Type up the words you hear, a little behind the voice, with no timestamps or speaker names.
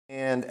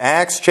And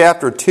Acts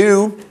chapter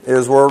 2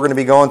 is where we're going to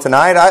be going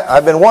tonight.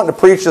 I've been wanting to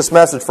preach this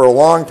message for a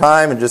long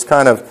time and just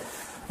kind of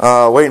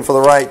waiting for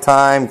the right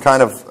time,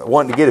 kind of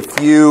wanting to get a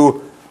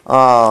few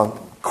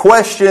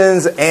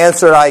questions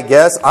answered, I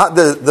guess.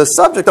 The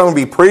subject I'm going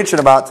to be preaching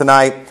about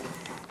tonight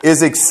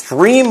is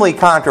extremely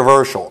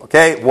controversial.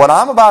 Okay, what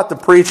I'm about to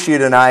preach to you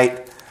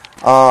tonight,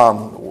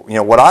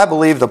 what I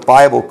believe the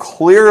Bible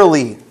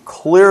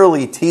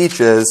clearly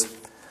teaches.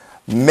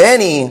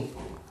 Many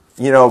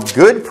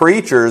good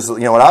preachers,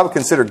 what I would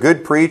consider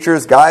good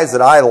preachers, guys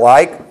that I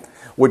like,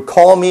 would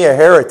call me a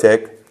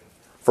heretic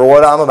for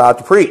what I'm about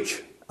to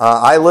preach.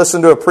 I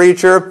listen to a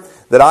preacher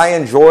that I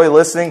enjoy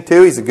listening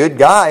to. He's a good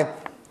guy.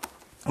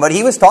 But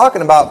he was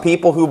talking about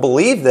people who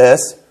believe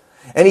this,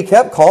 and he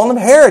kept calling them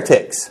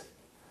heretics.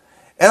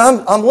 And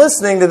I'm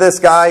listening to this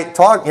guy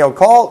talk,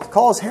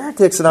 call us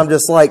heretics, and I'm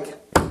just like,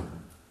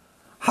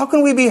 how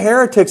can we be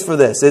heretics for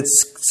this?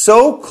 It's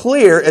so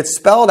clear, it's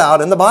spelled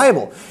out in the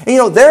Bible.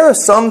 And there are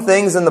some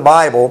things in the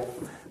Bible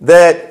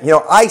that,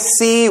 I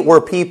see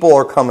where people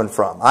are coming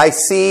from. I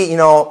see,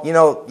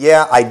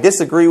 I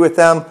disagree with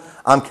them.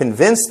 I'm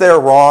convinced they're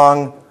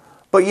wrong.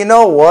 But you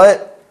know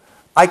what?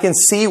 I can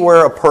see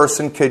where a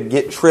person could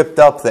get tripped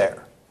up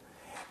there.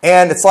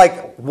 And it's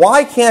like,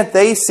 why can't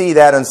they see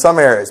that in some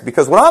areas?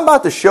 Because what I'm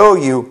about to show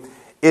you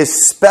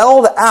is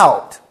spelled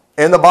out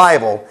in the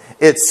Bible.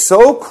 It's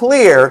so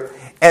clear.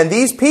 And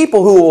these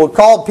people who will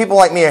call people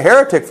like me a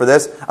heretic for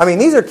this,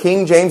 these are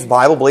King James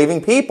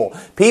Bible-believing people.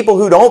 People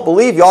who don't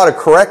believe you ought to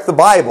correct the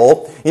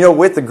Bible,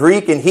 with the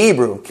Greek and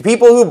Hebrew.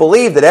 People who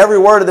believe that every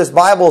word of this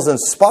Bible is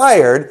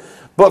inspired,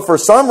 but for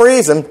some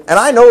reason, and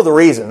I know the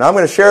reason, I'm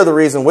going to share the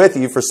reason with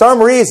you, for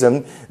some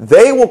reason,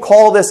 they will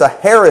call this a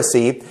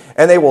heresy,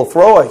 and they will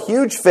throw a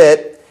huge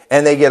fit,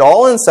 and they get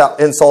all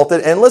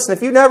insulted. And listen,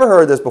 if you've never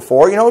heard this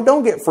before,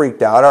 don't get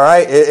freaked out, all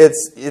right?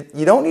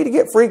 You don't need to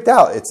get freaked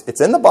out.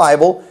 It's in the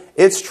Bible.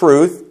 It's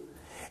truth.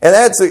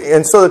 And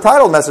so the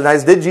title of the message tonight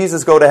is, Did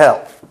Jesus Go to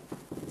Hell?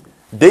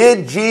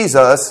 Did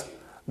Jesus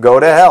go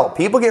to hell?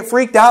 People get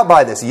freaked out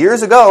by this.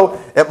 Years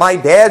ago, at my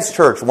dad's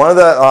church,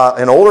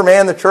 an older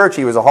man in the church,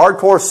 he was a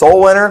hardcore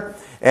soul winner,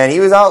 and he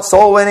was out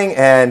soul winning,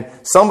 and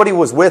somebody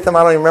was with him,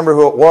 I don't even remember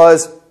who it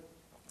was,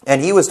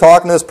 and he was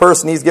talking to this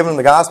person, he's giving him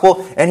the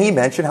gospel, and he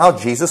mentioned how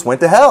Jesus went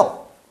to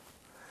hell.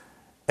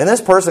 And this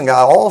person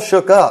got all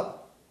shook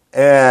up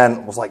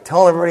and was like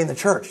telling everybody in the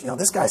church,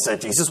 this guy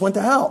said Jesus went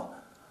to hell.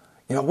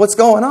 What's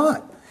going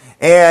on?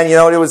 And,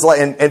 it was like,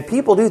 and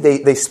people do, they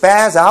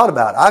spaz out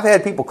about it. I've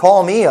had people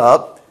call me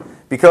up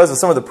because of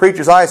some of the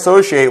preachers I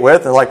associate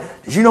with. They're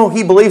like, did you know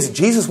he believes that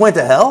Jesus went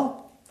to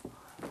hell?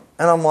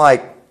 And I'm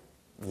like,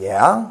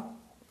 yeah,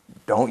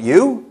 don't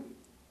you?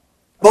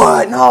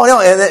 But no.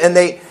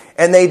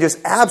 And they just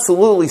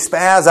absolutely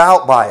spaz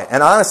out by it.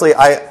 And honestly,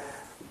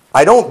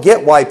 I don't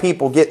get why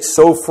people get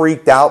so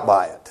freaked out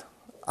by it.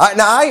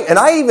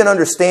 I even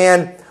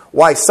understand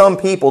why some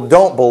people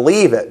don't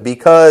believe it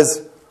because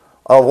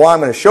of why I'm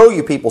going to show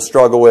you people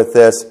struggle with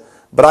this.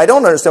 But I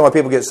don't understand why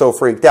people get so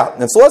freaked out.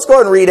 And so let's go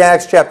ahead and read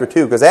Acts chapter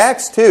 2, because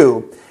Acts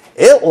 2,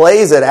 it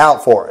lays it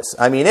out for us.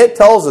 It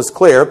tells us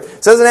clear.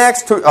 It says in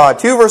Acts 2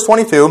 verse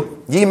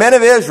 22, Ye men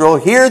of Israel,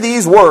 hear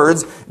these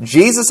words,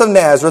 Jesus of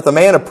Nazareth, a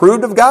man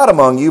approved of God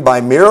among you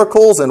by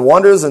miracles and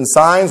wonders and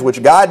signs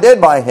which God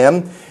did by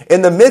him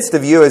in the midst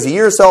of you, as ye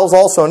yourselves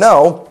also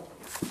know,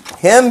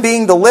 him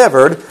being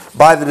delivered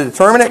by the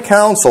determinate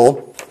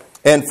counsel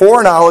and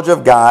foreknowledge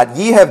of God,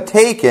 ye have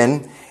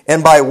taken,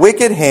 and by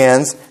wicked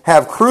hands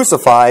have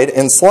crucified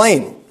and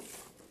slain,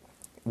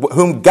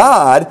 whom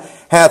God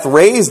hath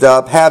raised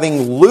up,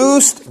 having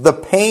loosed the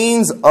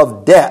pains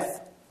of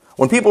death.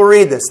 When people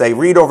read this, they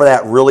read over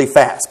that really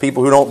fast.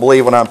 People who don't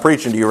believe what I'm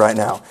preaching to you right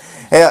now.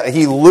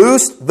 He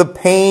loosed the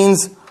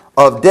pains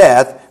of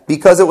death,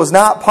 because it was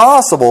not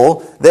possible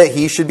that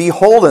he should be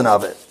holden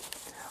of it.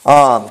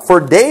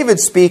 For David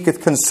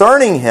speaketh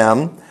concerning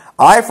him,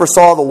 I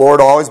foresaw the Lord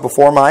always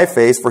before my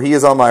face, for he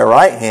is on my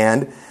right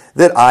hand,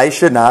 that I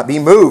should not be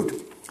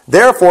moved.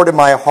 Therefore did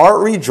my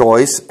heart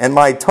rejoice, and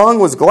my tongue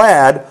was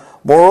glad.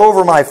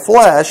 Moreover, my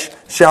flesh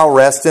shall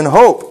rest in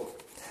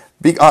hope.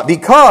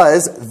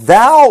 Because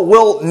thou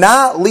wilt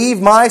not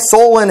leave my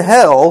soul in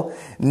hell,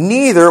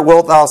 neither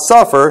wilt thou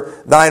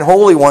suffer thine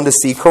Holy One to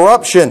see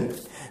corruption.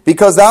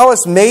 Because thou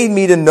hast made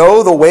me to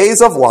know the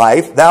ways of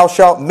life, thou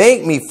shalt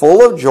make me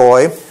full of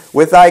joy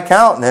with thy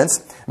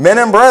countenance. Men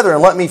and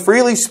brethren, let me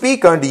freely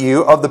speak unto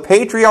you of the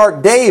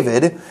patriarch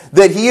David,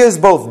 that he is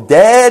both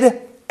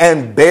dead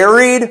and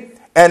buried,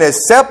 and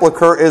his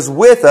sepulchre is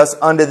with us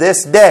unto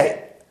this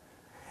day.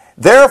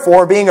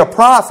 Therefore, being a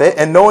prophet,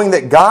 and knowing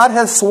that God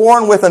hath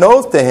sworn with an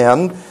oath to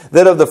him,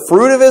 that of the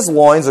fruit of his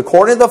loins,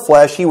 according to the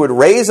flesh, he would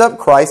raise up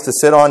Christ to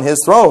sit on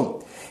his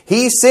throne.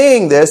 He,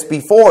 seeing this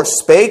before,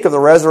 spake of the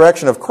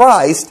resurrection of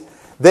Christ,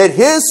 that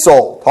his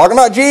soul, talking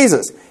about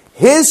Jesus,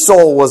 his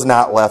soul was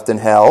not left in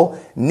hell,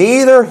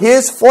 neither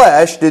his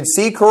flesh did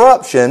see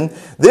corruption.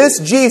 This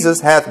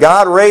Jesus hath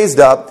God raised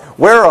up,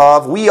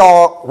 whereof we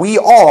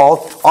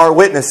all are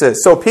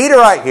witnesses. So Peter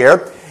right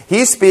here,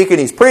 he's speaking,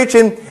 he's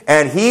preaching,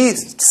 and he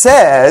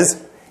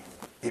says,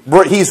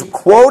 He's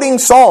quoting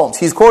Psalms.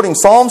 He's quoting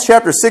Psalms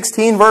chapter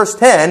 16, verse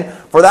 10,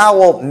 "For thou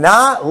wilt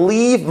not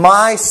leave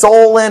my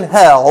soul in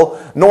hell,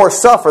 nor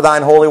suffer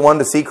thine Holy One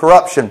to see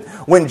corruption."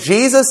 When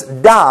Jesus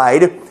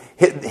died,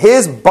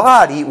 his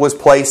body was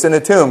placed in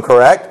a tomb,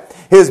 correct?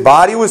 His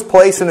body was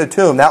placed in a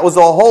tomb. That was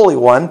the Holy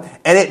One,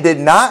 and it did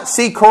not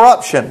see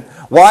corruption.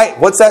 Why?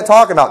 What's that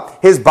talking about?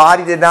 His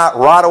body did not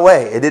rot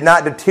away. It did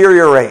not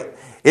deteriorate.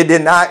 It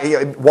did not.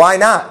 Why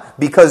not?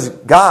 Because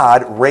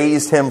God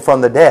raised him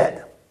from the dead.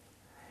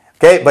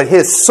 Okay, but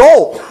his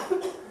soul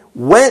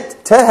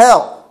went to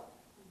hell.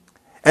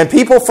 And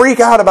people freak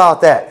out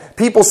about that.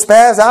 People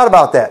spaz out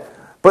about that.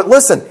 But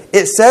listen,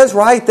 it says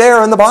right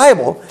there in the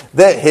Bible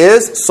that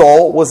his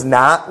soul was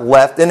not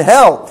left in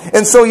hell.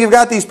 And so you've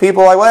got these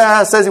people like,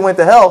 well, it says he went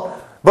to hell,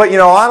 but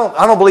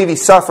I don't believe he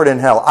suffered in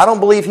hell. I don't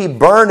believe he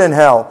burned in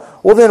hell.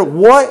 Well, then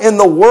what in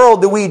the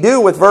world do we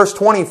do with verse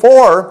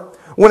 24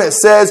 when it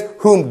says,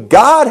 "Whom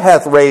God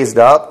hath raised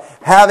up,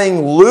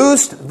 having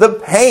loosed the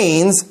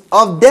pains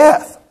of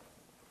death"?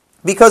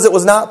 Because it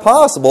was not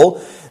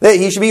possible that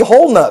he should be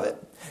holding of it.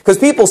 Because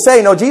people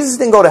say, no, Jesus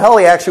didn't go to hell,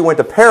 he actually went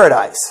to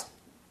paradise.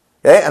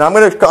 Okay, and I'm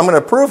going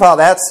to prove how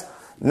that's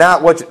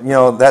not what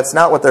that's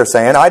not what they're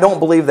saying. I don't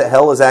believe that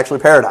hell is actually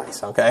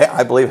paradise. Okay,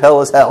 I believe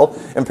hell is hell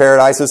and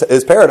paradise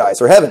is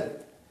paradise or heaven.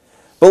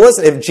 But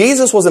listen, if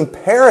Jesus was in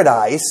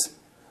paradise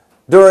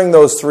during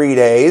those 3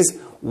 days,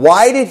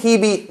 why did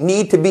he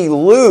need to be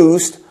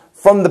loosed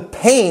from the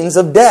pains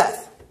of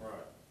death?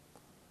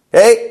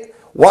 Okay.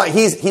 Why?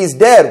 He's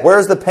dead.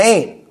 Where's the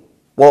pain?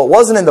 Well, it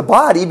wasn't in the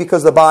body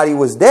because the body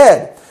was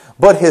dead.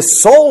 But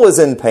his soul is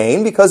in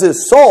pain because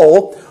his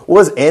soul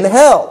was in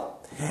hell.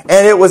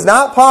 And it was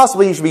not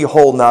possible he should be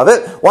holding of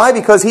it. Why?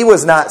 Because he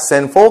was not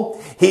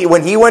sinful.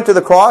 When he went to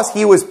the cross,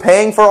 he was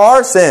paying for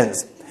our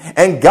sins.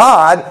 And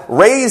God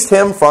raised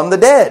him from the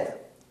dead.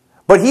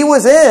 But he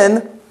was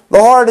in the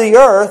heart of the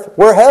earth,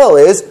 where hell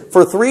is,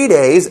 for 3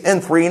 days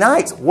and 3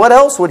 nights. What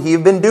else would he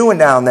have been doing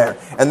down there?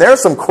 And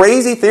there's some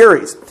crazy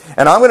theories.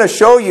 And I'm going to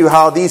show you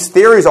how these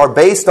theories are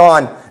based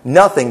on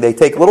nothing. They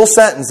take little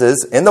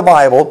sentences in the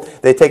Bible,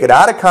 they take it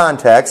out of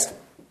context,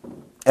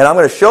 and I'm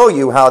going to show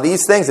you how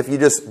these things, if you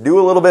just do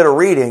a little bit of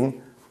reading,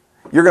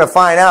 you're going to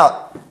find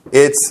out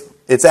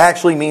it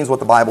actually means what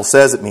the Bible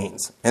says it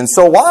means. And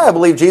so why I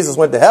believe Jesus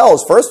went to hell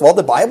is, first of all,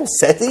 the Bible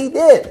says he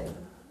did.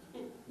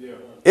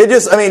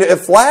 It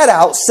flat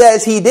out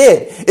says he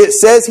did. It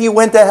says he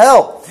went to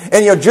hell.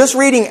 And just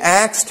reading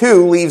Acts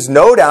 2 leaves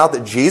no doubt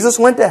that Jesus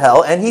went to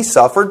hell and he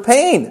suffered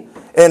pain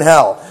in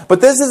hell.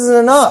 But this isn't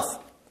enough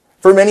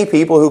for many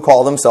people who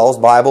call themselves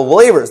Bible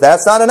believers.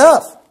 That's not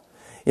enough.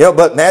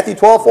 But Matthew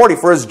 12:40,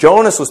 "For as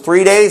Jonas was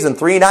 3 days and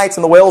 3 nights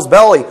in the whale's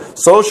belly,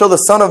 so shall the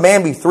Son of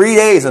Man be 3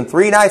 days and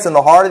 3 nights in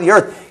the heart of the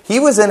earth." He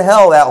was in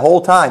hell that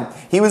whole time.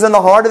 He was in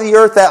the heart of the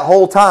earth that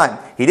whole time.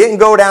 He didn't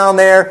go down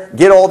there,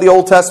 get all the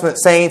Old Testament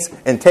saints,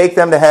 and take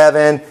them to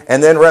heaven,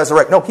 and then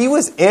resurrect. No, he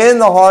was in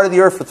the heart of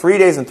the earth for 3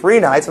 days and 3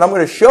 nights, and I'm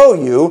going to show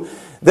you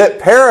that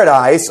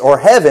paradise or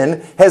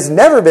heaven has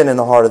never been in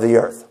the heart of the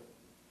earth.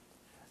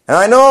 And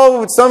I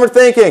know some are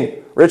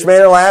thinking, rich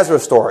man and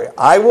Lazarus story.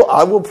 I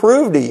will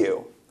prove to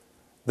you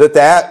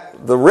that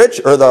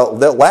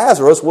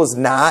Lazarus was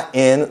not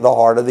in the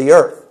heart of the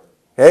earth.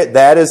 Okay?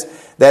 That is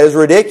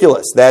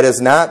ridiculous. That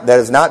is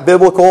not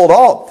biblical at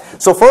all.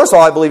 So first of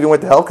all, I believe he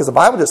went to hell because the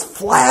Bible just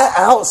flat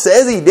out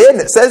says he did,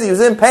 and it says he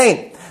was in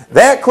pain.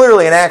 That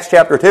clearly in Acts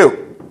chapter 2.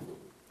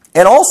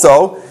 And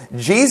also,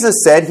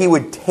 Jesus said he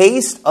would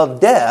taste of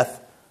death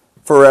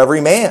for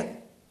every man.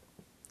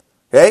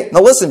 Okay?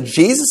 Now listen,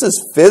 Jesus'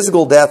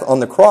 physical death on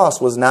the cross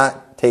was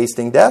not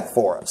tasting death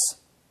for us.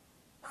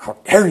 How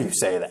dare you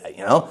say that,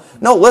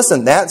 No,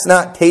 listen, that's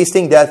not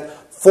tasting death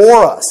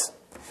for us.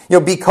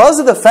 Because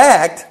of the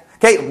fact,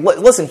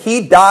 listen,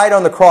 he died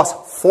on the cross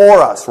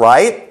for us,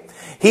 right?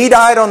 He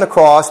died on the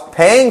cross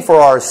paying for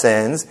our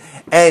sins,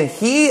 and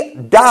he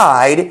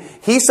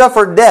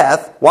suffered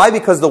death. Why?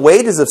 Because the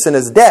wages of sin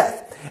is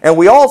death. And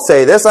we all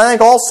say this, I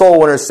think all soul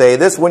winners say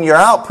this, when you're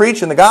out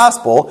preaching the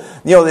gospel,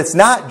 it's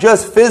not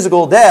just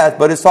physical death,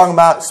 but it's talking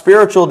about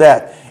spiritual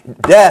death,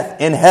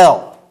 death in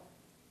hell.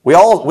 We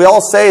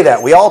all say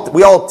that. We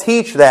all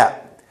teach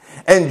that.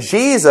 And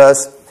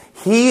Jesus,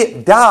 he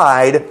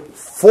died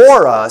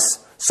for us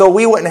so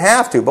we wouldn't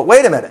have to. But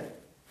wait a minute.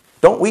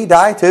 Don't we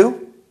die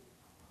too?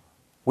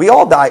 We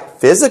all die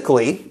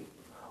physically.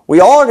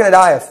 We all are going to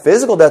die a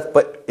physical death,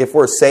 but if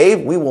we're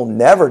saved, we will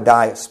never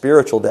die a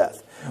spiritual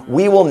death.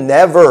 We will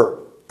never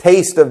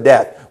taste of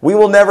death. We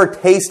will never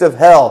taste of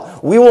hell.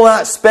 We will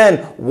not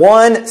spend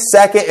 1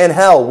 second in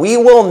hell. We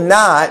will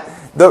not.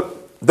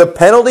 The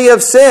penalty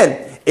of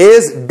sin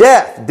is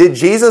death. Did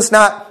Jesus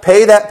not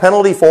pay that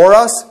penalty for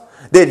us?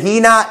 Did he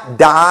not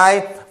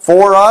die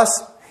for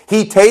us?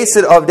 He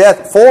tasted of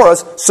death for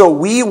us so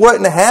we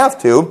wouldn't have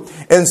to.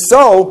 And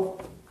so,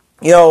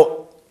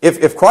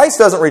 if Christ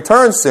doesn't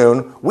return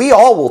soon, we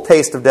all will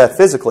taste of death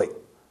physically.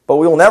 But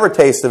we will never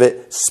taste of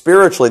it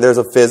spiritually. There's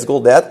a physical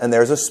death and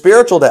there's a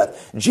spiritual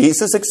death.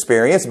 Jesus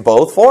experienced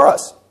both for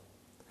us.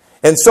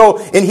 And so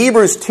in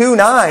Hebrews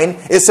 2:9,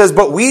 it says,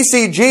 "But we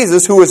see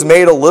Jesus, who was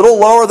made a little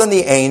lower than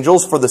the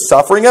angels for the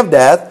suffering of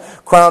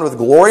death, crowned with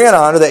glory and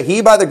honor, that he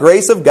by the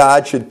grace of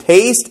God should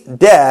taste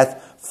death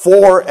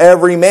for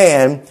every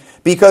man,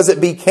 because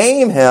it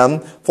became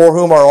him, for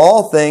whom are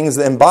all things,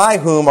 and by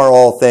whom are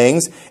all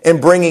things,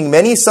 in bringing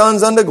many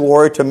sons unto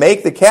glory, to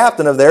make the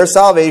captain of their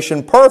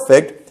salvation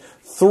perfect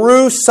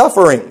through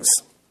sufferings."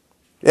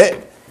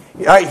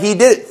 He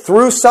did it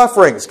through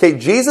sufferings. Okay,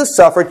 Jesus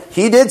suffered.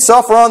 He did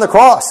suffer on the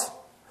cross.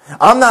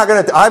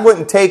 I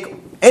wouldn't take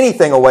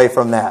anything away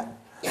from that.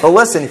 But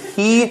listen,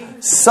 he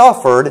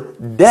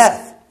suffered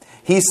death.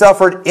 He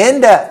suffered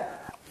in death.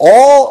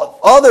 All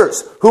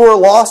others who are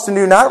lost and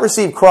do not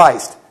receive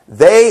Christ,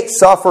 they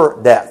suffer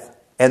death.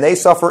 And they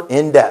suffer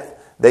in death.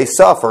 They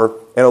suffer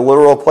in a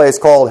literal place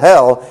called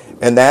hell.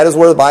 And that is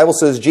where the Bible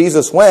says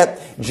Jesus went.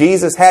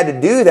 Jesus had to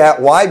do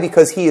that. Why?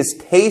 Because he is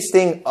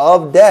tasting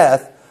of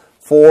death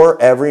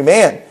for every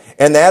man.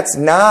 And that's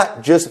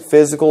not just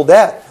physical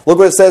death. Look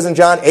what it says in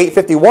John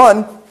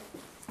 8:51.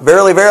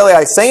 "Verily, verily,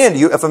 I say unto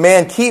you, if a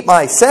man keep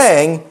my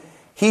saying,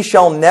 he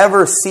shall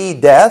never see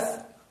death.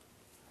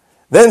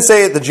 Then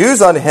saith the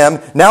Jews unto him,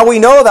 Now we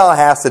know thou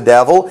hast a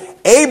devil.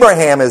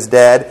 Abraham is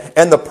dead,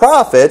 and the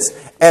prophets.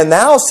 And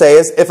thou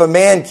sayest, If a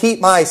man keep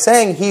my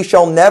saying, he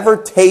shall never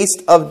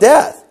taste of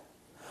death.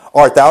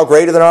 Art thou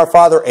greater than our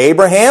father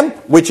Abraham,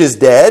 which is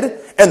dead,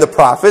 and the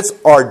prophets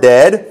are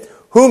dead?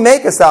 Who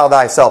makest thou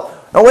thyself?"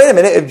 Now wait a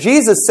minute. If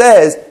Jesus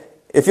says,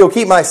 if you'll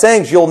keep my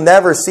sayings, you'll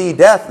never see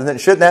death, then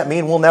shouldn't that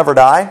mean we'll never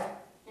die?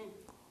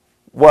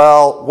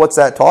 Well, what's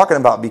that talking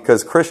about?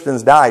 Because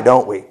Christians die,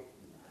 don't we?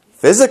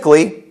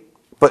 Physically,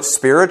 but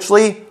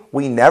spiritually,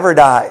 we never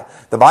die.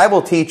 The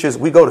Bible teaches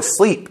we go to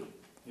sleep.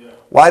 Yeah.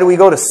 Why do we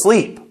go to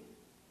sleep?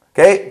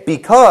 Okay,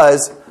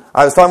 because,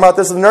 I was talking about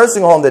this in the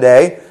nursing home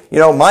today. You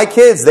know, my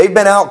kids, they've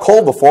been out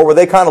cold before where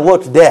they kind of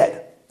looked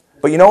dead.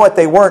 But you know what?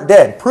 They weren't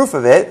dead. Proof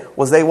of it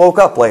was they woke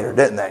up later,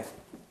 didn't they?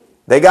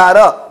 They got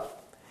up.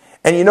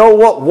 And you know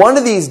what? One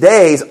of these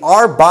days,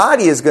 our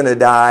body is going to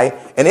die,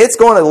 and it's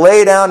going to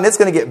lay down, and it's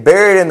going to get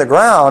buried in the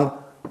ground,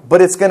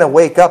 but it's going to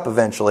wake up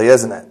eventually,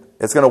 isn't it?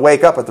 It's going to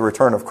wake up at the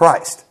return of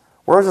Christ.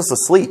 We're just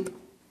asleep.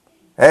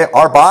 Okay?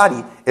 Our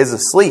body is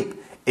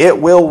asleep.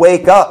 It will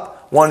wake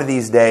up one of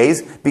these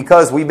days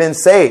because we've been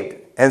saved.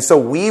 And so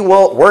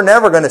we're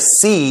never going to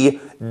see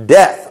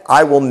death.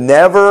 I will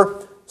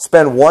never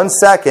spend 1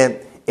 second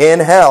in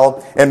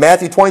hell. And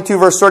Matthew 22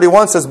 verse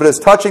 31 says, "But as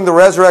touching the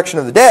resurrection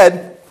of the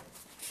dead,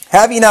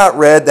 have ye not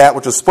read that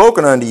which was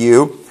spoken unto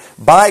you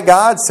by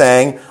God,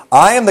 saying,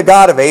 I am the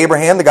God of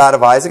Abraham, the God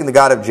of Isaac, and the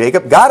God of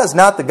Jacob. God is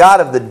not the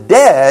God of the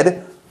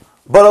dead,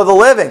 but of the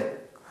living."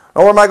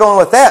 Now, where am I going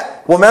with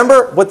that? Well,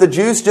 remember what the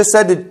Jews just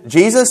said to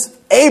Jesus?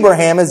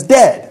 Abraham is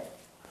dead.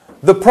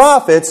 The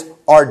prophets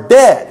are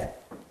dead.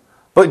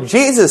 But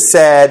Jesus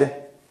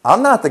said,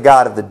 I'm not the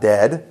God of the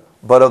dead,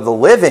 but of the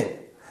living.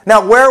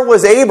 Now, where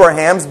was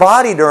Abraham's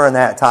body during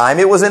that time?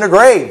 It was in a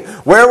grave.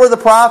 Where were the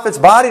prophets'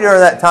 body during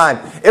that time?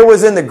 It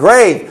was in the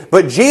grave.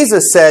 But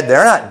Jesus said,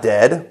 they're not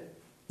dead.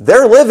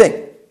 They're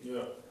living.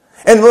 Yeah.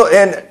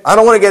 And I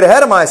don't want to get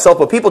ahead of myself,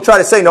 but people try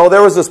to say, no,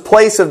 there was this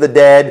place of the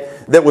dead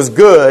that was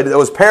good, that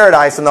was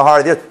paradise in the heart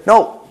of the earth.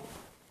 No,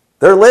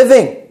 they're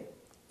living.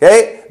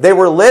 Okay? They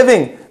were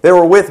living. They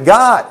were with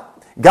God.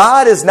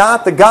 God is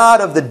not the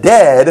God of the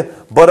dead,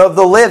 but of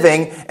the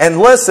living. And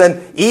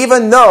listen,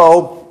 even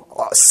though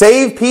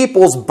saved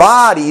people's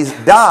bodies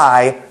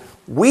die,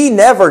 we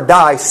never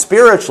die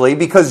spiritually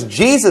because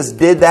Jesus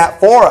did that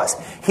for us.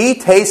 He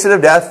tasted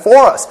of death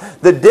for us.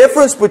 The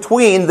difference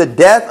between the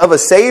death of a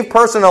saved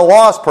person and a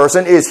lost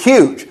person is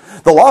huge.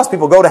 The lost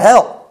people go to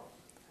hell.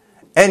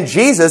 And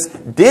Jesus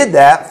did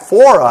that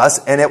for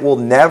us, and it will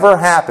never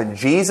happen.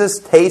 Jesus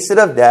tasted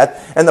of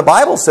death, and the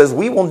Bible says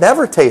we will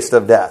never taste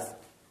of death.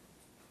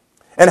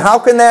 And how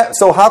can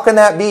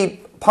that be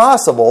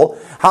possible?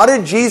 How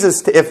did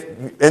Jesus,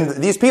 and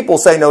these people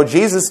say, no,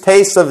 Jesus'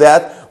 taste of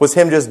death was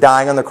him just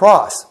dying on the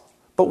cross.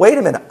 But wait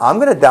a minute, I'm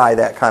going to die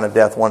that kind of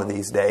death one of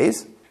these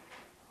days.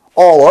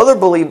 All other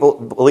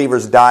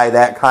believers die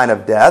that kind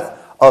of death,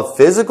 of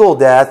physical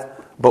death,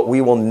 but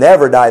we will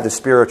never die the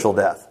spiritual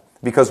death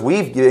because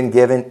we've been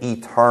given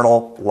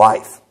eternal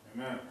life.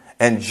 Amen.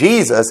 And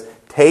Jesus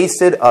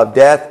tasted of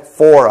death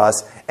for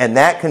us, and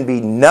that can be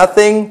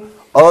nothing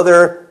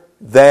other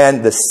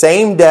than the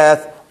same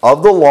death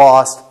of the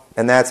lost,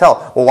 and that's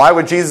hell. Well, why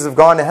would Jesus have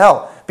gone to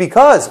hell?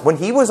 Because when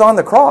he was on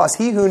the cross,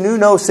 he who knew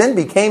no sin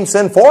became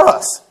sin for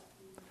us.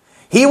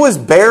 He was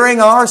bearing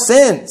our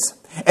sins.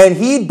 And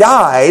he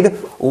died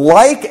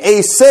like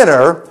a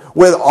sinner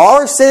with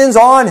our sins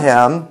on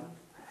him.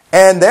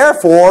 And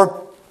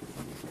therefore,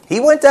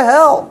 he went to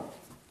hell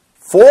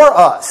for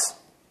us.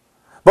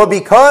 But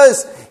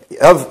because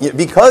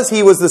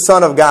he was the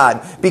Son of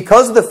God,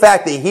 because of the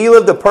fact that he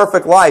lived a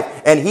perfect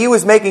life and he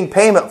was making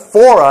payment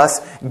for us,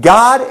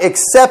 God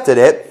accepted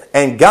it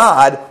and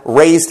God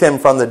raised him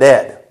from the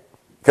dead.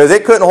 Because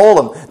it couldn't hold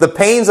him. The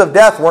pains of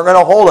death weren't going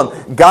to hold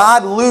him.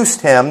 God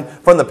loosed him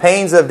from the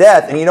pains of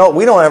death. And you know,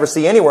 we don't ever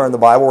see anywhere in the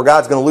Bible where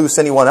God's going to loose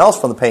anyone else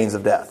from the pains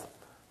of death.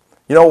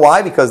 You know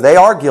why? Because they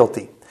are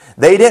guilty.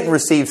 They didn't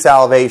receive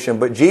salvation,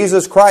 but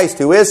Jesus Christ,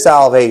 who is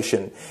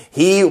salvation,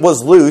 He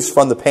was loosed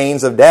from the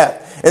pains of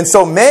death. And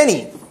so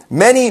many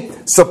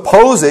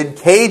supposed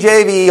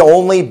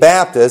KJV-only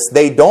Baptists,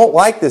 they don't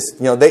like this,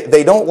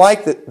 they don't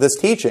like this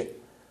teaching.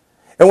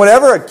 And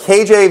whenever a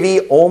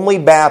KJV-only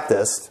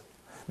Baptist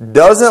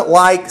doesn't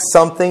like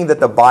something that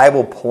the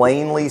Bible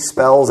plainly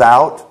spells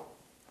out,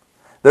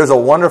 there's a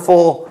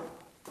wonderful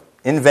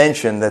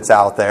invention that's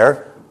out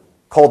there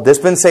called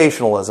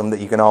dispensationalism that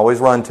you can always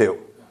run to.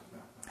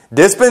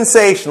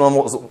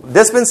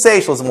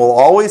 Dispensationalism will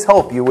always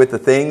help you with the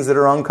things that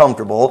are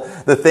uncomfortable,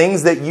 the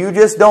things that you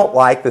just don't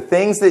like, the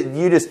things that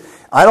you just,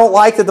 I don't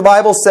like that the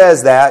Bible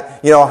says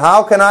that.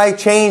 How can I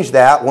change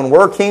that when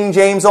we're King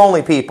James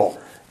only people?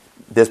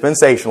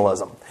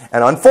 Dispensationalism.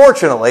 And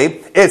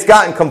unfortunately, it's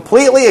gotten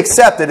completely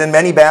accepted in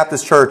many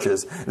Baptist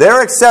churches.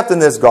 They're accepting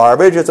this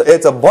garbage.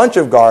 It's a bunch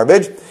of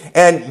garbage.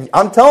 And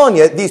I'm telling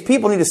you, these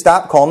people need to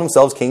stop calling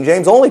themselves King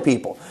James only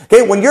people.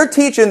 Okay, when you're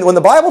teaching, when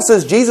the Bible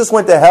says Jesus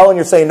went to hell and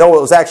you're saying, no,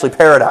 it was actually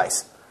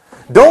paradise.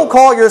 Don't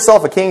call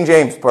yourself a King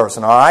James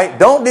person, all right?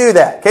 Don't do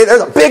that. Okay,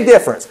 there's a big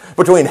difference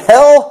between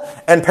hell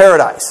and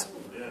paradise.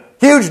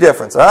 Huge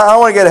difference. I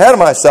don't want to get ahead of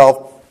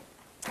myself.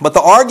 But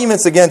the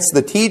arguments against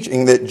the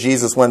teaching that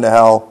Jesus went to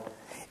hell,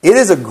 it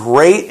is a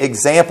great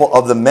example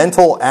of the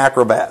mental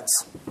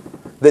acrobats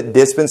that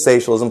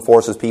dispensationalism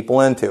forces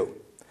people into.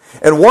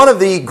 And one of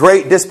the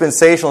great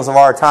dispensationalists of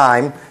our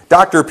time,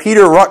 Dr.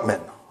 Peter Ruckman,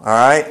 all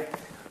right?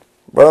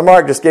 Brother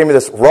Mark just gave me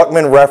this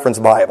Ruckman Reference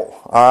Bible,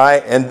 all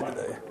right? And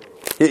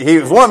he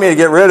was wanting me to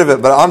get rid of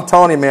it, but I'm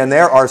telling you, man,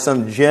 there are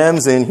some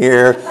gems in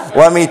here.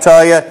 Let me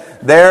tell you,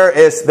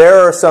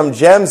 there are some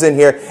gems in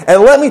here.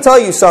 And let me tell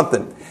you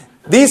something.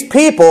 These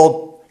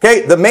people,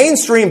 okay, the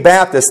mainstream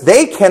Baptists,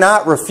 they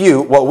cannot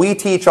refute what we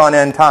teach on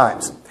end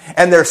times.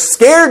 And they're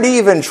scared to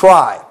even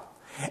try.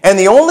 And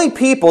the only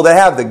people that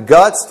have the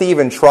guts to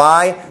even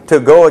try to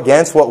go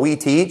against what we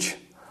teach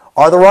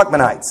are the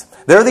Ruckmanites.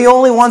 They're the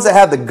only ones that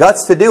have the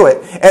guts to do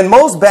it. And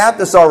most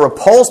Baptists are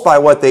repulsed by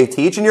what they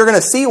teach, and you're going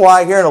to see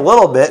why here in a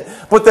little bit.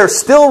 But they're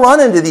still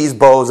running to these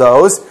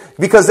bozos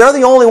because they're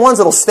the only ones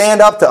that will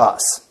stand up to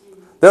us.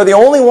 They're the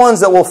only ones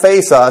that will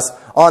face us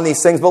on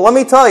these things. But let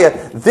me tell you,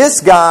 this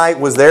guy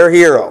was their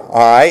hero. All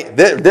right,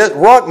 this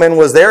Ruckman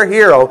was their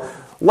hero.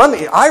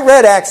 I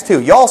read Acts 2.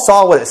 Y'all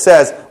saw what it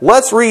says.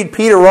 Let's read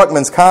Peter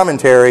Ruckman's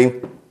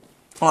commentary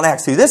on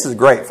Acts 2. This is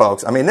great,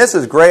 folks. I mean, this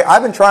is great.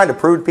 I've been trying to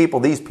prove to people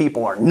these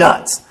people are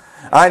nuts.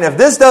 And if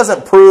this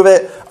doesn't prove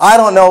it, I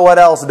don't know what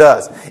else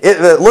does.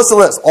 Listen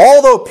to this.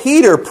 Although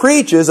Peter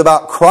preaches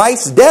about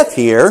Christ's death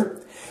here,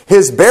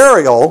 His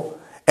burial,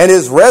 and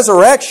His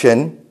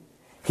resurrection,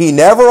 he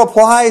never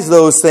applies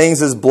those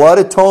things as blood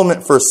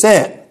atonement for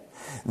sin.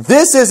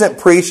 This isn't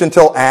preached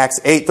until Acts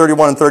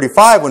 8:31 and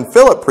 35 when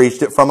Philip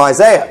preached it from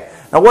Isaiah.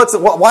 Now,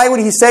 why would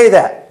he say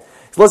that?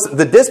 Listen,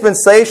 the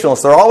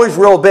dispensationalists are always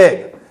real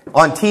big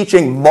on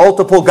teaching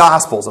multiple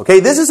gospels. Okay,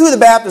 this is who the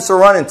Baptists are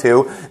running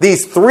to.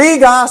 These three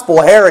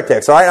gospel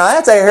heretics. All right, now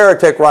that's a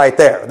heretic right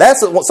there.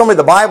 That's what somebody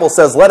the Bible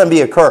says, let him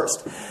be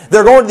accursed.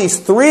 They're going to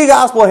these three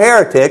gospel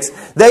heretics.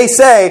 They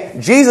say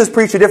Jesus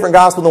preached a different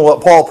gospel than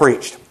what Paul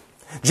preached.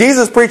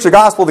 Jesus preached the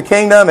gospel of the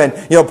kingdom, and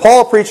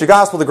Paul preached the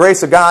gospel of the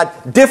grace of God.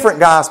 Different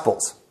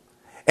gospels.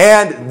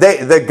 And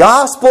the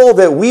gospel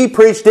that we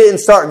preached didn't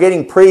start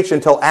getting preached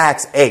until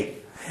Acts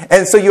 8.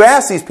 And so you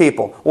ask these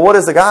people, well, what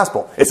is the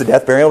gospel? It's the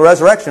death, burial, and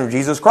resurrection of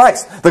Jesus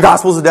Christ. The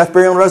gospel is the death,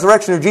 burial, and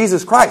resurrection of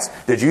Jesus Christ.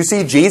 Did you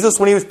see Jesus,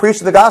 when He was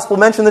preaching the gospel,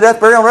 mention the death,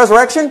 burial, and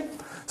resurrection?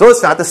 So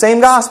it's not the same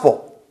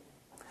gospel.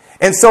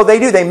 And so they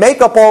do. They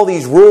make up all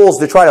these rules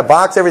to try to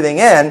box everything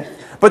in.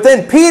 But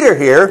then Peter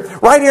here,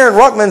 right here in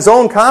Ruckman's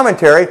own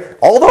commentary,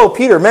 although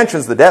Peter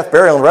mentions the death,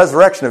 burial, and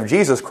resurrection of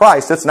Jesus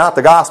Christ, it's not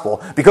the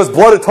gospel, because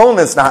blood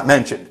atonement's not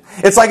mentioned.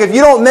 It's like if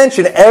you don't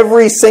mention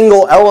every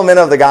single element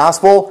of the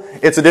gospel,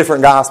 it's a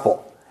different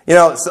gospel.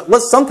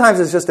 Sometimes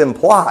it's just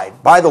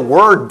implied by the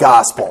word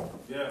gospel.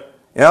 Yeah.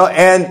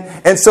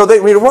 And so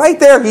right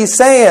there he's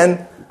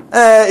saying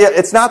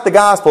it's not the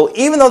gospel,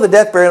 even though the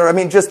death,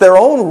 burial, just their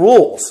own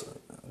rules.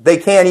 They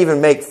can't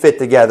even make fit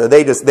together.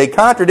 They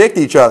contradict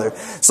each other.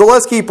 So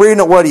let's keep reading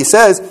at what he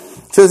says.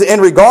 It says, in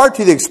regard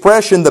to the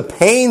expression, the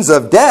pains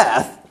of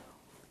death,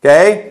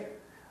 okay?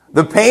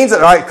 The pains,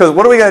 all right, because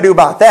what are we going to do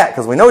about that?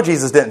 Because we know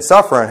Jesus didn't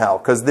suffer in hell.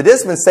 Because the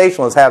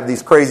dispensationalists have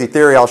these crazy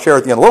theory I'll share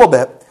with you in a little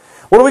bit.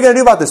 What are we going to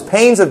do about this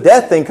pains of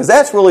death thing? Because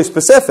that's really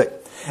specific.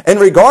 In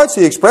regards to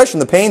the expression,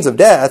 the pains of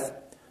death,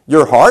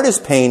 your heart is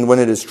pained when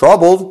it is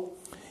troubled.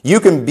 You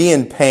can be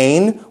in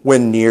pain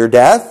when near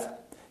death.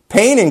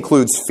 Pain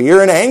includes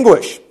fear and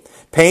anguish.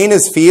 Pain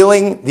is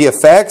feeling the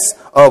effects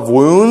of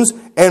wounds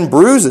and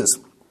bruises.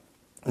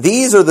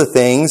 These are the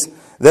things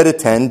that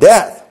attend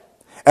death.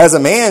 As a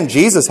man,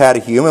 Jesus had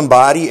a human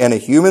body and a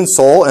human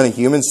soul and a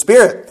human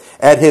spirit.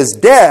 At His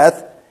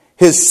death,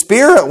 His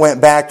spirit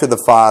went back to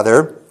the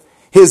Father.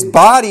 His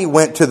body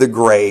went to the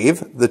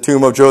grave, the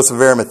tomb of Joseph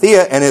of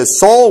Arimathea, and His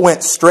soul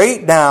went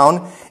straight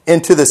down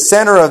into the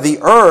center of the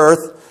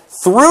earth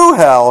through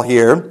hell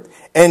here,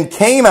 and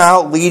came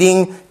out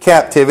leading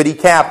captivity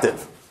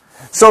captive.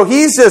 So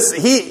it's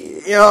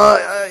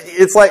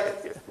like,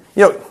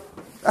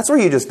 that's where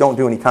you just don't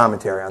do any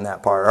commentary on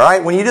that part, all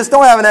right? When you just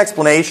don't have an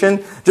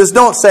explanation, just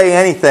don't say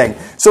anything.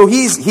 So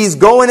he's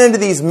going into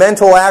these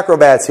mental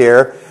acrobats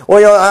here.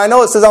 Well, I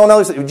know it says,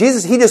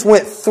 Jesus, he just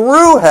went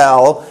through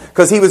hell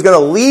because he was going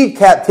to lead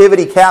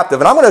captivity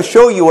captive. And I'm going to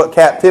show you what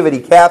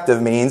captivity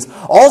captive means.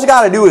 All you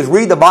got to do is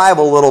read the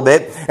Bible a little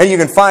bit, and you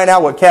can find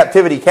out what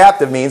captivity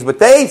captive means. But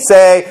they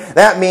say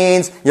that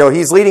means,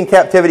 he's leading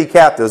captivity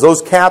captives,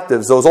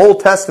 those Old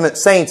Testament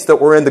saints that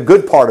were in the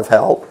good part of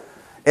hell,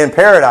 in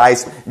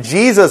paradise.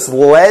 Jesus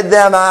led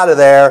them out of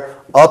there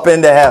up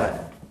into heaven.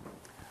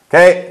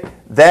 Okay?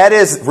 That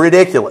is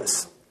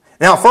ridiculous.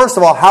 Now, first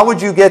of all, how would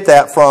you get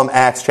that from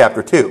Acts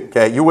chapter 2?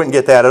 Okay, you wouldn't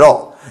get that at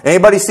all.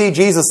 Anybody see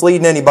Jesus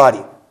leading anybody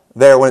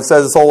there when it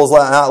says the soul was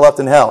not left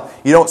in hell?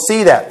 You don't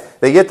see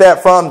that. They get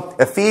that from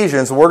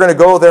Ephesians. We're going to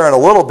go there in a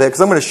little bit because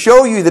I'm going to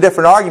show you the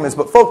different arguments.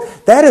 But folks,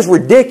 that is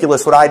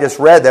ridiculous what I just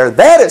read there.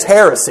 That is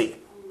heresy,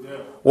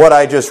 what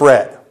I just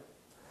read.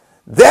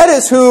 That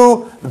is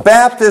who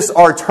Baptists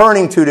are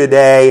turning to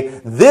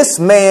today, this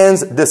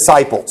man's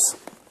disciples.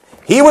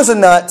 He was a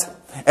nut,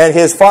 and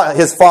his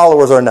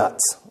followers are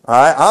nuts. All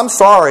right? I'm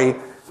sorry,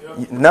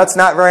 nut's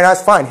not very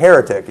nice. Fine,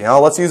 heretic.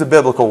 Let's use a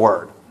biblical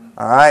word.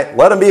 All right?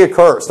 Let them be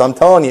accursed. I'm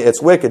telling you,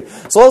 it's wicked.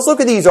 So let's look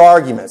at these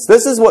arguments.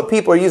 This is what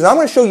people are using. I'm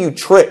going to show you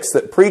tricks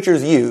that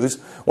preachers use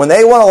when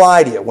they want to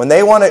lie to you. When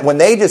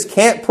they just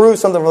can't prove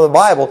something from the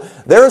Bible,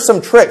 there are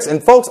some tricks.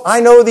 And folks, I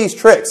know these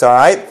tricks, all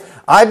right?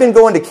 I've been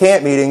going to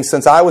camp meetings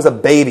since I was a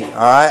baby, all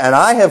right? And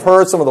I have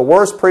heard some of the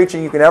worst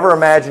preaching you can ever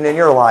imagine in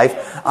your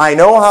life. I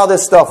know how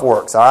this stuff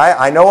works, all right?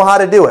 I know how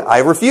to do it. I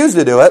refuse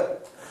to do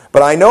it,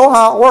 but I know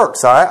how it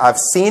works, all right? I've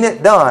seen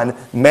it done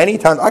many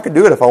times. I could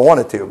do it if I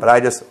wanted to, but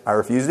I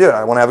refuse to do it.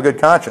 I want to have a good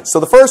conscience. So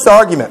the first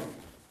argument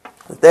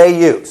that they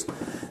use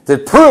to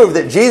prove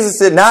that Jesus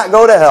did not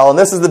go to hell, and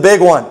this is the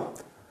big one.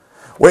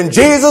 When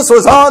Jesus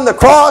was on the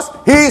cross,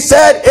 he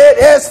said, "It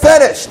is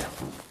finished."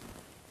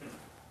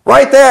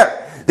 Right there.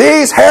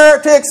 These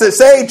heretics that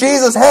say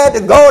Jesus had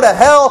to go to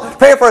hell,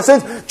 pay for our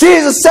sins,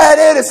 Jesus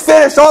said it is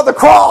finished on the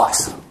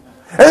cross.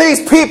 And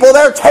these people,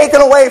 they're taken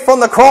away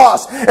from the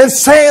cross and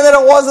saying that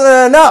it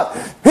wasn't enough.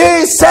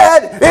 He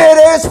said it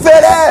is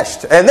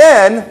finished. And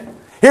then,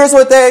 here's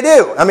what they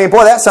do. I mean,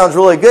 boy, that sounds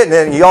really good.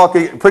 And you all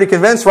are pretty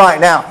convinced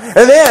right now.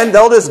 And then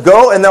they'll just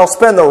go and they'll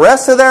spend the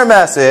rest of their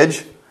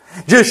message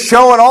just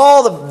showing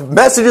all the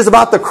messages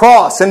about the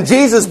cross and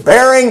Jesus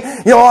bearing,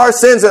 our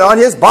sins and on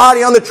His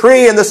body on the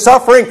tree and the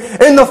suffering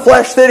in the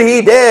flesh that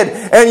He did.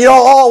 And,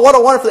 what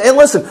a wonderful... And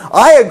listen,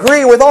 I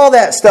agree with all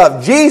that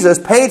stuff. Jesus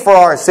paid for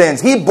our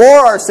sins. He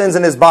bore our sins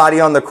in His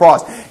body on the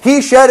cross.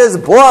 He shed His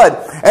blood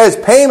as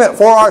payment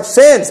for our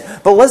sins.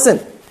 But listen,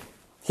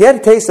 He had a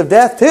taste of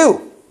death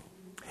too.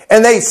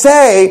 And they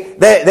say,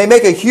 they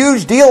make a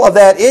huge deal of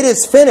that. It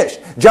is finished.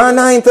 John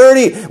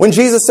 9:30, when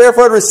Jesus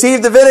therefore had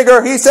received the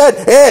vinegar, He said,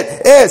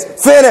 "It is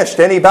finished."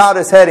 And He bowed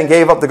His head and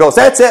gave up the ghost.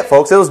 That's it,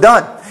 folks. It was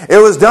done. It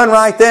was done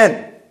right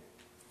then.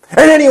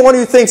 And anyone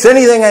who thinks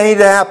anything needed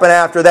to happen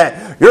after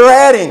that, you're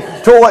adding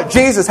to what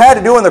Jesus had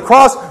to do on the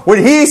cross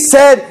when He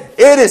said,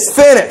 "It is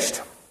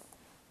finished."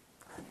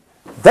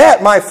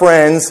 That, my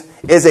friends,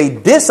 is a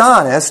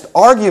dishonest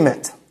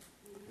argument.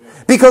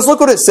 Because look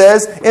what it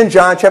says in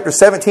John chapter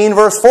 17,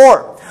 verse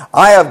 4.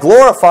 "I have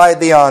glorified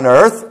Thee on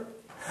earth.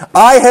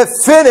 I have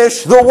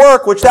finished the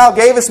work which Thou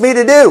gavest me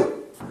to do."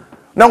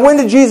 Now, when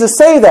did Jesus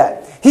say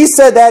that? He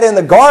said that in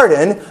the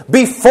garden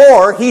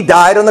before He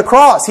died on the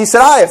cross. He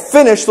said, "I have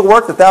finished the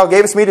work that Thou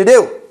gavest me to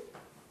do."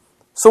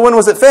 So when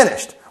was it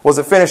finished? Was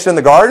it finished in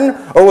the garden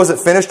or was it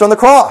finished on the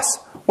cross?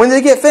 When did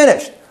it get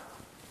finished?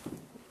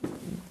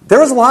 There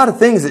was a lot of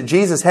things that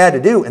Jesus had to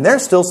do, and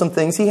there's still some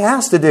things He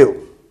has to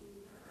do.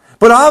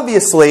 But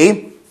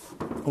obviously,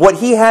 what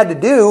He had to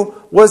do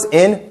was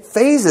in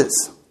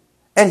phases.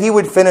 And He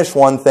would finish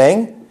one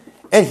thing,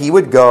 and He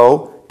would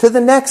go to the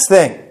next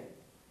thing.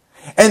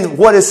 And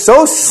what is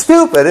so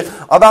stupid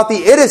about the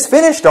 "it is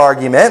finished"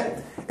 argument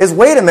is,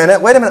 wait a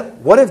minute,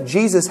 what if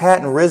Jesus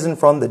hadn't risen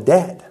from the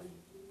dead?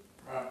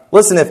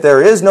 Listen, if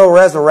there is no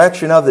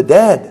resurrection of the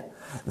dead,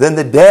 then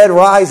the dead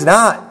rise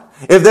not.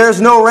 If there's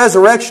no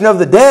resurrection of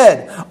the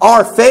dead,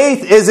 our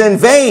faith is in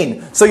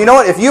vain. So you know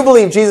what? If you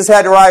believe Jesus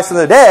had to rise from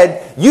the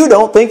dead, you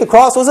don't think the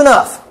cross was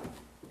enough.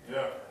 Yeah.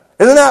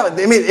 Isn't that?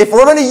 I mean, if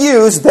we're going to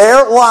use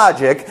their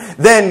logic,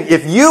 then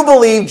if you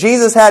believe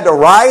Jesus had to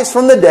rise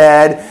from the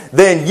dead,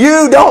 then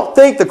you don't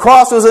think the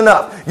cross was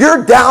enough.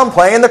 You're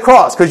downplaying the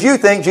cross because you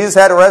think Jesus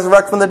had to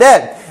resurrect from the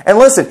dead. And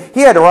listen,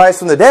 He had to rise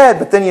from the dead,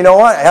 but then you know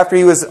what? After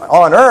He was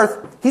on earth,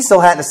 He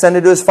still hadn't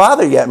ascended to His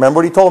Father yet. Remember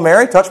what He told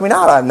Mary? "Touch me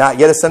not, I have not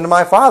yet ascended to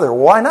my Father."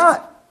 Well, why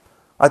not?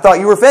 I thought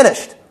you were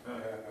finished.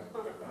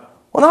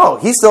 Well, no,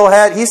 He still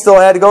had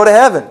to go to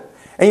heaven.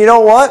 And you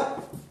know what?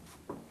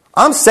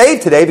 I'm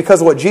saved today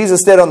because of what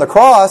Jesus did on the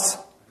cross,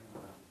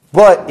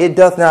 but it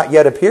doth not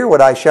yet appear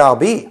what I shall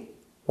be.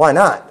 Why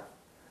not?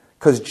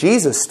 Because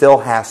Jesus still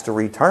has to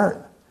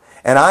return.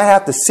 And I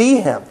have to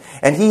see Him.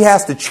 And He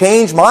has to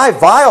change my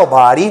vile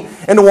body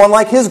into one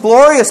like His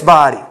glorious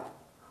body.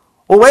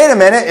 Well, wait a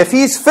minute. If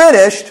He's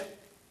finished,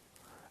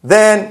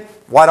 then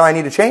why do I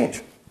need to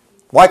change?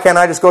 Why can't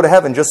I just go to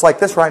heaven just like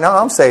this right now?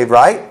 I'm saved,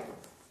 right?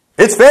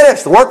 It's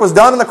finished. The work was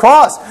done on the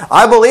cross.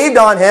 I believed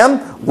on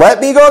Him. Let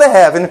me go to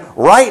heaven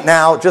right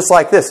now just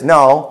like this.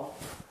 No.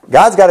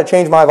 God's got to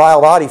change my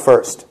vile body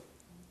first.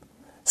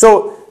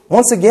 So,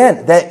 once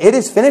again, that it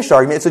is finished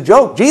argument, it's a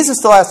joke. Jesus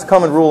still has to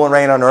come and rule and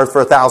reign on earth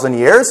for 1,000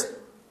 years.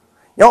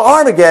 You know,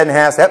 Armageddon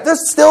has to happen.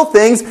 There's still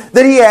things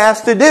that He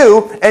has to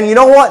do. And you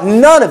know what?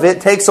 None of it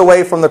takes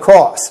away from the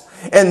cross.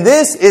 And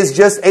this is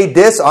just a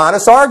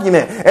dishonest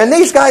argument. And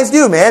these guys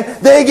do,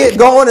 man. They get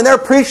going and they're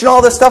preaching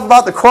all this stuff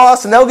about the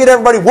cross and they'll get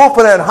everybody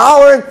whooping and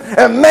hollering.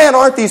 And man,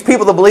 aren't these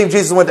people that believe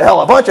Jesus went to hell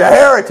a bunch of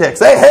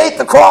heretics. They hate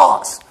the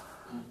cross.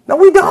 No,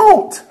 we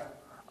don't.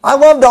 I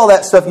loved all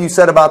that stuff you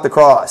said about the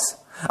cross.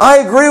 I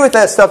agree with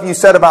that stuff you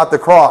said about the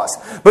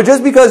cross. But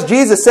just because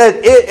Jesus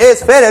said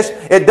it's finished,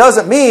 it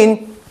doesn't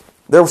mean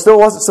there still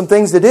wasn't some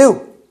things to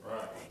do.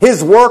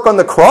 His work on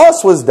the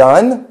cross was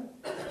done.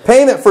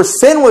 Payment for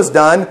sin was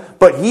done,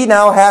 but He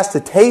now has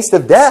to taste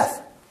of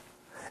death.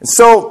 And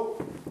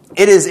so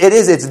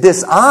it's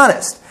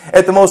dishonest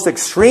at the most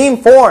extreme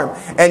form.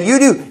 And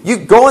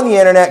you go on the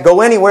internet,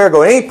 go anywhere,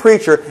 go to any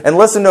preacher, and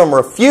listen to them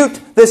refute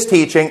this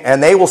teaching,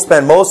 and they will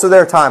spend most of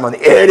their time on the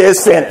 "it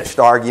is finished"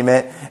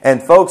 argument.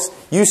 And folks,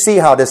 you see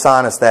how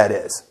dishonest that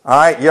is. All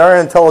right, you're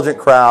an intelligent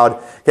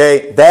crowd.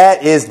 Okay,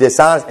 that is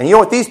dishonest. And you know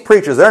what? These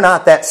preachers, they're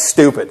not that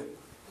stupid.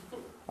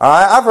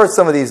 I've heard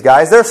some of these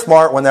guys, they're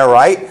smart when they're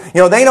right.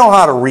 You know, they know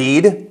how to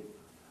read.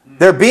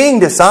 They're being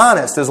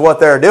dishonest is what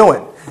they're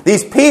doing.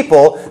 These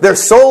people, they're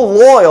so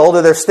loyal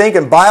to their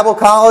stinking Bible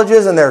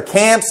colleges and their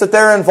camps that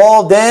they're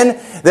involved in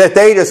that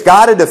they just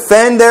got to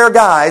defend their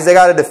guys. They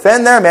got to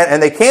defend their men,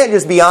 and they can't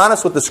just be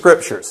honest with the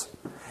Scriptures.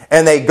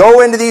 And they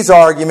go into these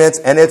arguments,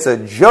 and it's a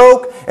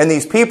joke, and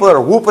these people that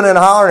are whooping and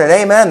hollering and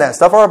amen that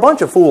stuff are a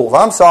bunch of fools.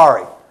 I'm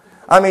sorry.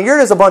 I mean, you're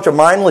just a bunch of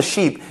mindless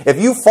sheep. If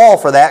you fall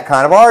for that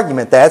kind of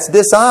argument, that's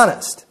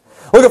dishonest.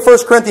 Look at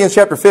 1 Corinthians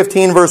chapter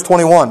 15, verse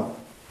 21.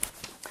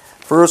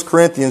 1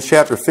 Corinthians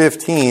chapter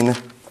 15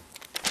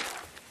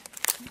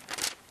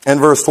 and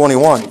verse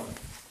 21.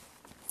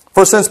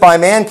 For since by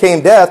man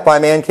came death, by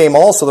man came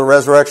also the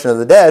resurrection of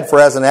the dead. For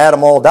as in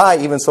Adam all die,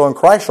 even so in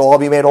Christ shall all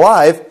be made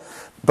alive.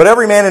 But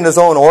every man in his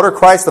own order,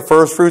 Christ the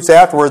first fruits,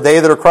 afterward they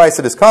that are Christ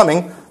that is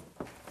coming.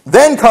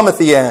 Then cometh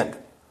the end.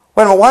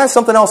 Wait a minute, why is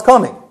something else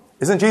coming?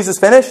 Isn't Jesus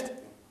finished?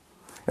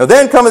 Now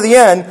then cometh the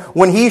end,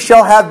 when He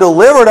shall have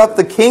delivered up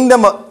the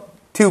kingdom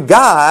to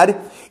God,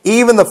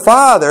 even the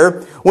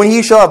Father, when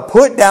He shall have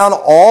put down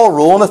all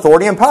rule and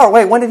authority and power.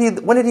 Wait, when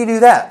did He do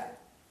that?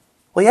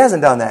 Well, He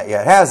hasn't done that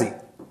yet, has He?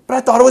 But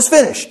I thought it was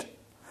finished.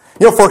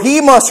 You know, for He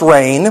must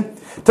reign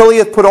till He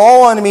hath put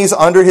all enemies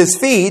under His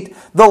feet.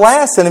 The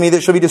last enemy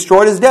that shall be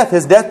destroyed is death.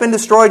 Has death been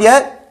destroyed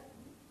yet?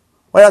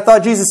 Well, I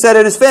thought Jesus said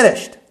it is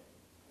finished.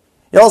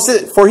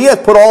 For He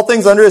hath put all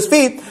things under His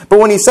feet, but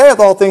when He saith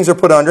all things are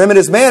put under Him, it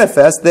is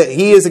manifest that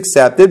He is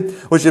accepted,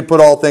 which hath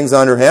put all things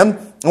under Him.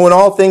 And when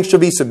all things shall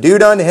be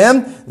subdued unto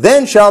Him,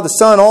 then shall the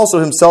Son also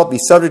Himself be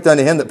subject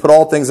unto Him that put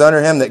all things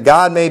under Him, that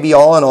God may be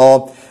all in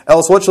all.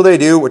 Else what shall they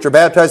do, which are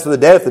baptized for the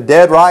dead, if the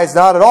dead rise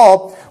not at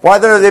all? Why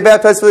then are they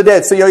baptized for the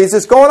dead? So He's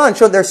just going on,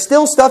 showing there's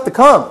still stuff to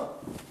come.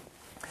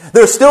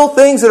 There's still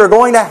things that are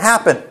going to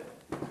happen.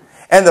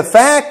 And the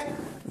fact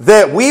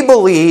that we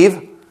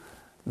believe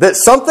that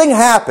something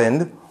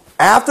happened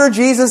after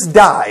Jesus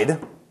died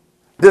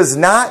does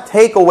not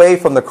take away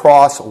from the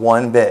cross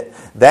one bit.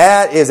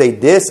 That is a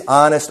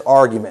dishonest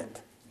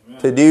argument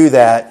to do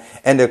that.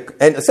 And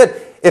it said,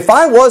 if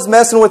I was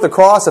messing with the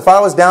cross, if I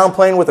was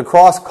downplaying with the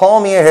cross, call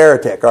me a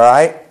heretic, all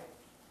right?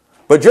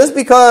 But just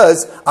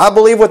because I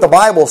believe what the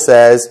Bible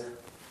says,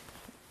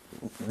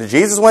 that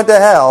Jesus went to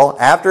hell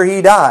after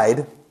He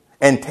died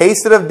and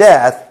tasted of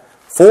death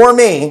for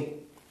me,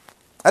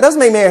 that doesn't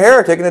make me a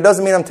heretic, and it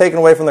doesn't mean I'm taken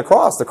away from the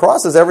cross. The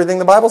cross is everything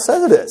the Bible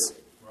says it is.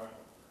 Right.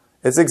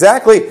 It's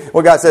exactly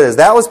what God said is.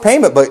 That was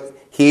payment, but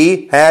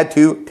He had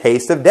to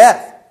taste of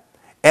death.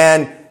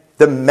 And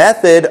the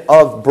method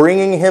of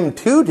bringing Him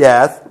to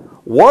death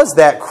was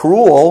that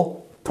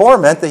cruel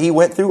torment that He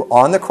went through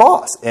on the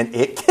cross. And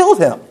it killed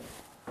Him.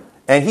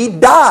 And He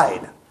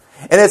died.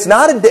 And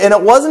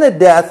it wasn't a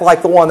death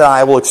like the one that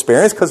I will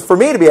experience, because for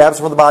me to be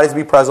absent from the body is to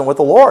be present with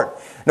the Lord.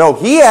 No,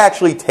 He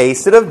actually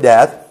tasted of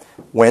death,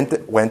 went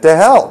to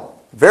hell.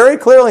 Very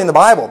clearly in the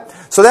Bible.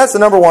 So that's the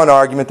number one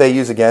argument they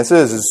use against it,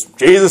 is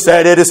Jesus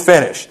said it is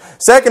finished.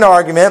 Second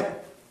argument,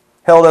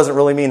 hell doesn't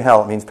really mean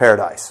hell, it means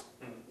paradise.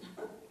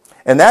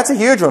 And that's a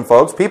huge one,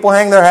 folks. People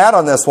hang their hat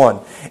on this one.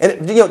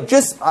 And we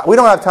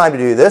don't have time to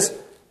do this.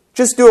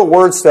 Just do a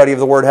word study of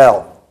the word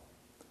hell.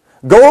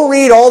 Go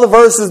read all the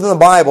verses in the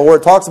Bible where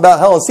it talks about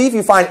hell and see if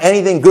you find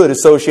anything good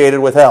associated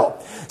with hell.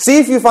 See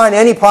if you find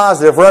any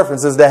positive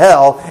references to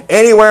hell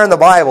anywhere in the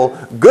Bible.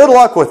 Good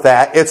luck with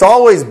that. It's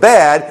always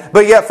bad,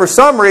 but yet for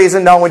some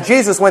reason, now when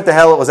Jesus went to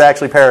hell, it was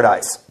actually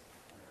paradise.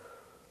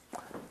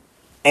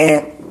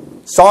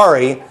 And,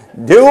 sorry,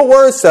 do a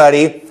word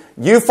study.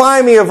 you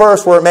find me a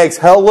verse where it makes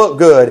hell look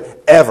good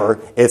ever,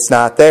 it's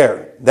not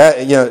there.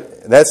 That, you know,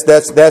 that's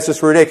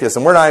just ridiculous.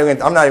 And I'm not even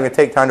going to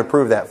take time to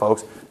prove that,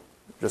 folks.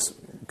 Just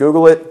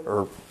Google it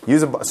or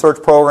use a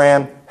search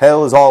program.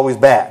 Hell is always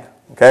bad.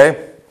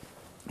 Okay?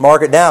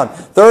 Mark it down.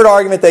 Third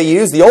argument they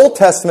use, the Old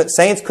Testament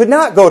saints could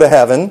not go to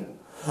heaven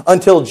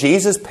until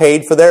Jesus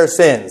paid for their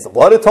sins. The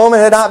blood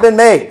atonement had not been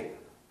made.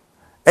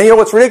 And you know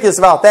what's ridiculous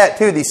about that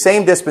too? These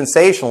same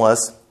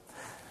dispensationalists,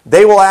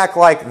 they will act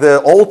like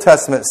the Old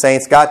Testament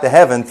saints got to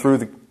heaven through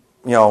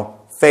the,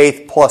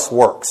 faith plus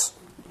works.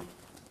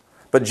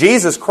 But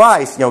Jesus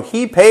Christ,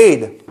 He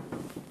paid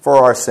for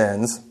our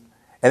sins,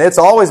 and it's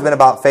always been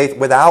about faith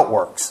without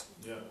works.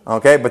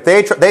 Okay, but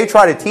they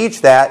try to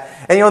teach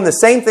that, and and the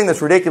same thing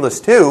that's ridiculous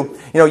too.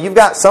 You've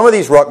got some of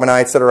these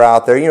Ruckmanites that are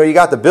out there. You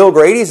got the Bill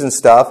Grady's and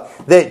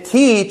stuff that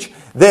teach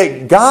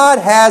that God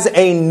has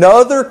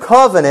another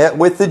covenant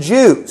with the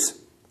Jews.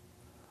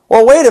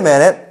 Well, wait a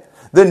minute.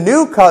 The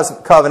new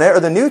covenant or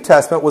the New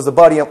Testament was the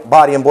body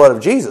and blood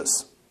of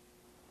Jesus.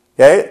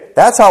 Okay,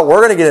 that's how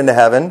we're going to get into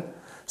heaven.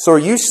 So are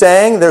you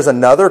saying there's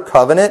another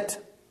covenant?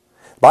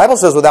 The Bible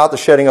says without the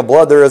shedding of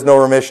blood there is no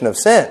remission of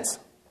sins.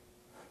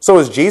 So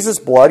is Jesus'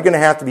 blood going to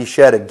have to be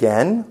shed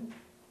again?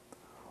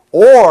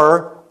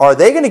 Or are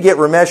they going to get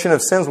remission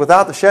of sins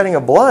without the shedding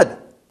of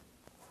blood?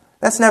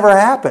 That's never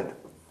happened.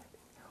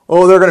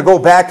 Oh, they're going to go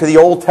back to the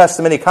Old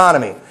Testament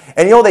economy.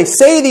 And they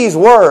say these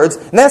words,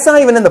 and that's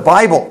not even in the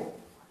Bible.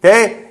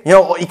 Okay?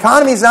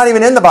 Economy is not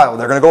even in the Bible.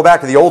 They're going to go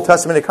back to the Old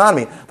Testament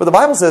economy. But the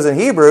Bible says in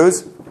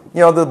Hebrews,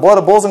 the blood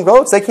of bulls and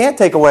goats, they can't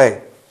take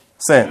away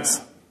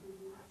sins.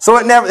 So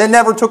it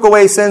never took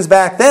away sins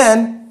back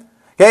then.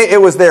 Okay?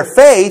 It was their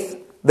faith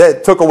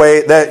that took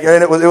away that,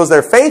 and it was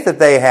their faith that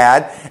they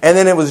had, and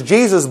then it was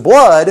Jesus'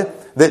 blood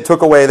that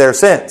took away their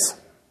sins.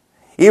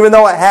 Even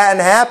though it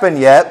hadn't happened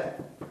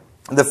yet,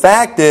 the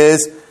fact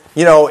is,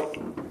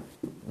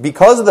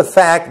 because of the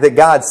fact that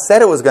God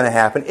said it was going to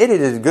happen, it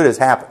is as good as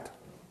happened.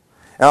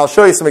 And I'll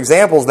show you some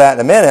examples of that in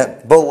a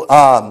minute.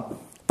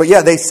 But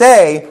yeah, they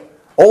say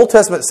Old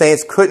Testament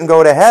saints couldn't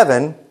go to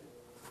heaven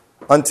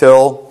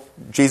until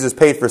Jesus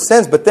paid for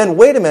sins. But then,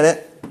 wait a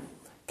minute.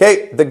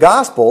 Okay, the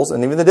Gospels,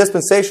 and even the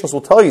dispensationalists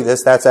will tell you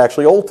this, that's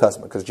actually Old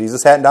Testament, because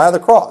Jesus hadn't died on the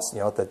cross.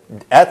 At the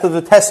death of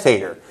the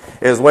testator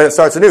is when it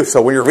starts anew. So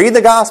when you read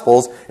the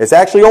Gospels, it's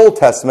actually Old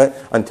Testament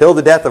until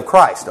the death of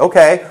Christ.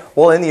 Okay,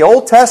 well in the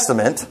Old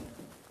Testament,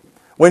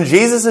 when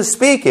Jesus is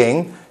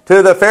speaking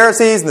to the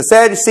Pharisees and the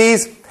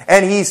Sadducees,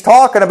 and he's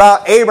talking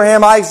about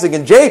Abraham, Isaac,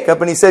 and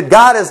Jacob, and he said,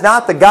 God is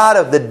not the God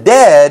of the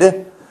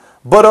dead,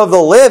 but of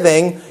the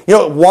living.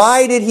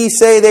 Why did he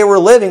say they were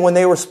living when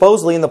they were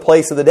supposedly in the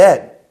place of the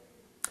dead?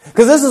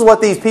 Because this is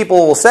what these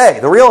people will say,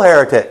 the real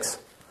heretics.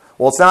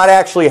 Well, it's not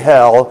actually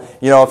hell.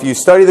 If you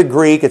study the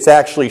Greek, it's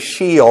actually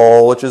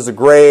Sheol, which is the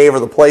grave or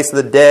the place of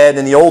the dead.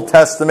 In the Old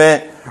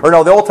Testament,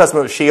 the Old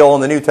Testament was Sheol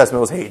and the New Testament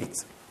was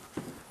Hades.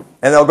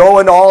 And they'll go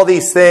into all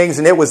these things,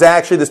 and it was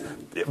actually this,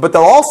 but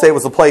they'll all say it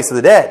was the place of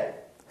the dead.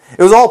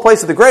 It was all a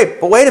place of the grave.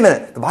 But wait a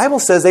minute, the Bible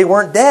says they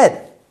weren't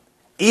dead.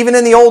 Even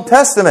in the Old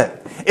Testament.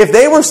 If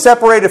they were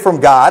separated from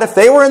God, if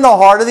they were in the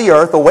heart of the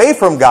earth, away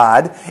from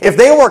God, if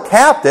they were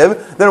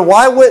captive, then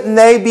why wouldn't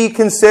they be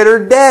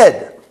considered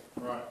dead?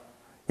 Right.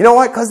 You know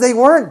why? Because they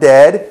weren't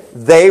dead.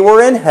 They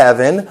were in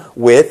heaven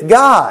with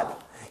God.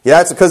 Yeah,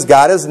 that's because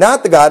God is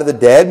not the God of the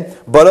dead,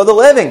 but of the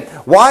living.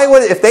 Why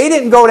would, if they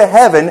didn't go to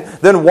heaven,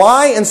 then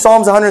why in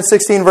Psalms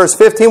 116 verse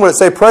 15 would it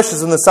say,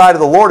 precious in the sight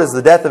of the Lord is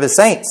the death of His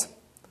saints?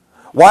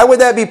 Why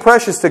would that be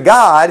precious to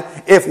God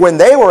if when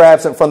they were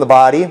absent from the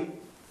body,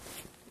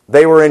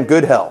 they were in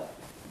good hell,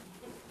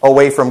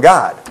 away from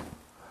God?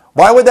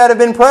 Why would that have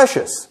been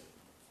precious?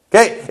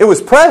 Okay, it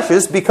was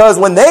precious because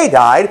when they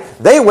died,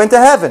 they went to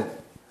heaven,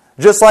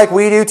 just like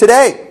we do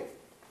today.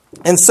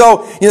 And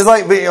so,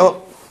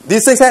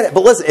 these things happen.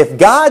 But listen, if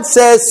God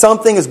says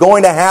something is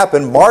going to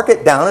happen, mark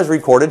it down as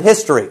recorded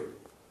history.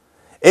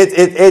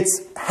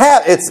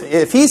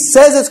 If He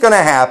says it's going to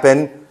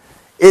happen,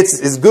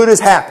 it's as good as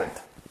happened.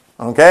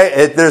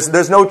 Okay,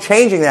 there's no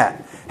changing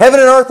that. Heaven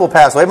and earth will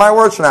pass away. My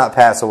words shall not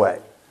pass away.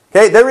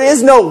 Okay, there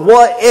is no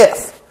what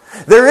if.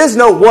 There is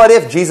no what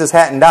if Jesus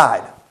hadn't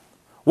died.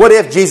 What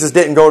if Jesus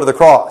didn't go to the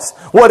cross?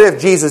 What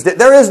if Jesus did?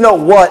 There is no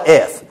what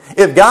if.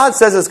 If God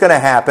says it's going to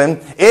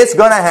happen, it's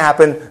going to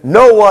happen.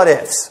 No what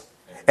ifs.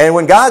 And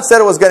when God said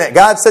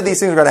God said these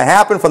things are going to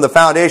happen from the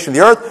foundation of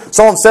the earth.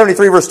 Psalm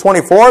 73 verse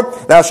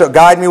 24, Thou shalt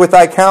guide me with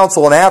Thy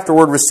counsel, and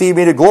afterward receive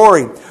me to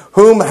glory.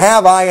 Whom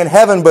have I in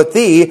heaven but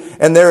Thee?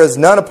 And there is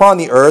none upon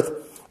the earth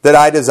that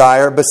I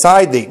desire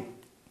beside Thee.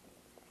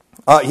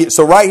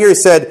 So right here he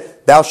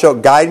said, Thou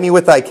shalt guide me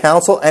with Thy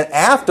counsel, and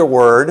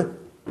afterward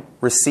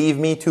receive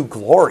me to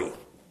glory.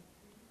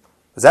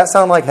 Does that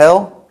sound like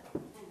hell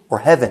or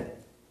heaven?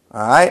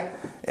 All right?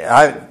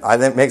 I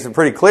think it makes it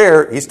pretty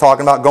clear. He's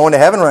talking about going to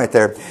heaven right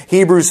there.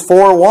 Hebrews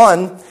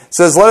 4:1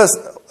 says,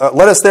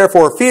 Let us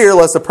therefore fear,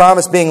 lest the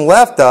promise being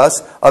left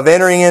us of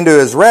entering into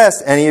His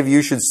rest, any of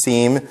you should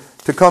seem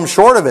to come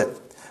short of it.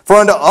 For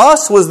unto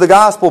us was the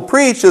gospel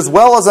preached as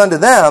well as unto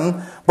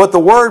them, But the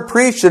word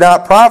preached did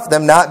not profit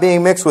them, not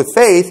being mixed with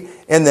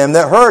faith in them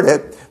that heard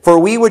it. For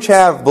we which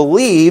have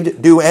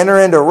believed do enter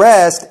into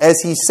rest,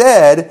 as he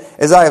said,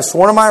 as I have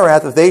sworn in my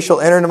wrath, if they shall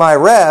enter into my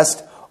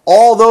rest,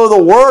 although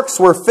the works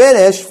were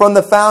finished from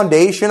the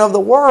foundation of the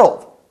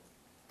world.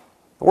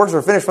 The works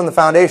were finished from the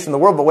foundation of the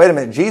world, but wait a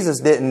minute, Jesus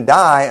didn't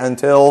die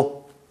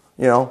until,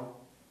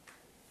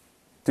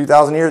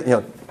 2,000 years,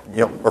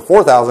 or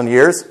 4,000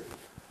 years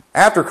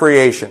after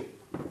creation.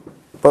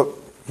 But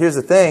here's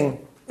the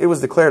thing, it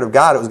was declared of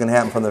God it was going to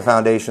happen from the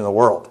foundation of the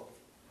world.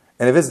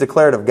 And if it's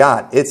declared of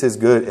God, it's as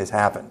good as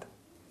happened.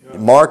 Yeah.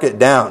 Mark it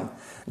down.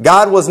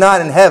 God was not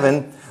in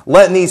heaven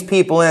letting these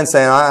people in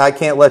saying, I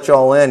can't let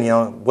y'all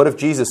in. What if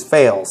Jesus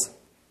fails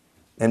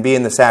in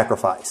being the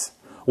sacrifice?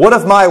 What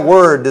if my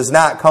word does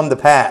not come to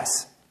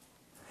pass?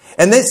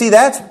 And then, see,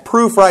 that's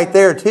proof right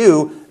there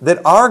too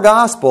that our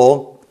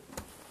gospel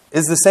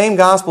is the same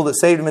gospel that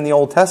saved him in the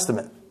Old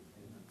Testament.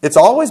 It's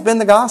always been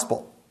the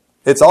gospel.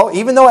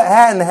 Even though it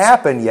hadn't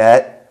happened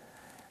yet,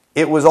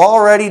 it was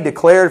already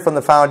declared from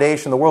the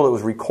foundation of the world. It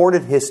was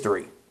recorded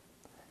history.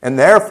 And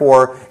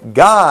therefore,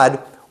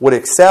 God would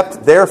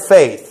accept their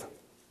faith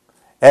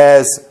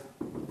as,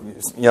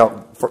 he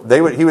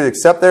would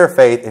accept their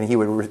faith and he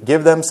would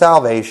give them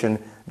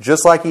salvation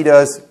just like he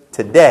does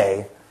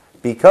today,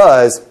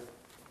 because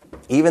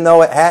even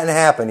though it hadn't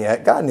happened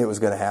yet, God knew it was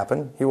going to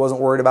happen. He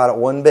wasn't worried about it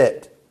one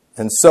bit.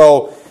 And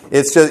so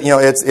it's just,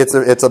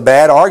 it's a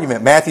bad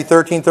argument. Matthew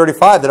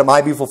 13:35, that it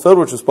might be fulfilled,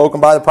 which was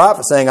spoken by the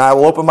prophet, saying, I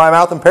will open my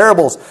mouth in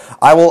parables.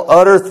 I will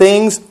utter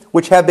things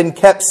which have been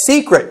kept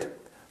secret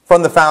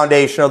from the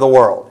foundation of the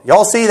world.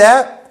 Y'all see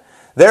that?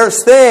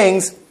 There's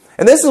things,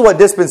 and this is what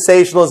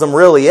dispensationalism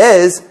really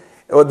is.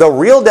 The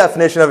real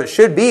definition of it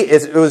should be,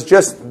 it was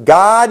just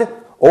God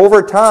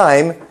over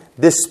time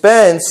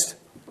dispensed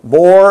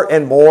more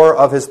and more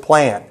of his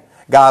plan.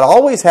 God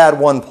always had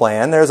one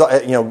plan.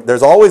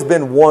 There's always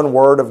been one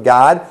word of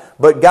God,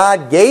 but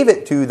God gave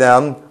it to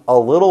them a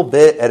little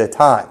bit at a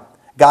time.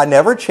 God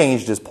never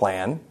changed his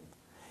plan.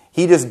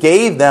 He just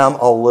gave them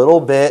a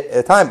little bit at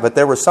a time. But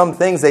there were some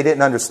things they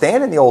didn't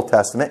understand in the Old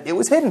Testament. It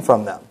was hidden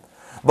from them.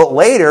 But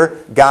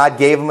later, God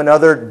gave them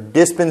another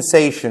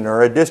dispensation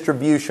or a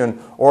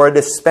distribution or a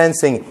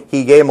dispensing.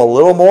 He gave them a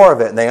little more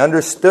of it, and they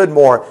understood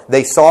more.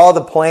 They saw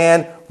the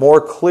plan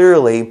more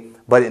clearly,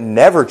 but it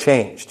never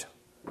changed.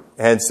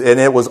 And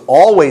it was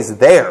always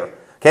there.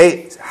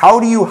 Okay, how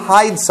do you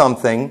hide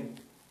something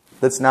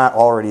that's not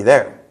already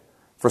there?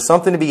 For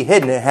something to be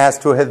hidden, it has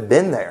to have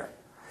been there.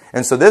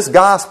 And so this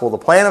gospel, the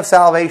plan of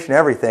salvation,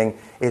 everything,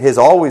 it has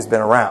always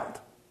been around.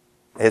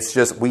 It's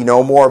just we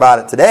know more about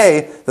it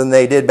today than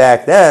they did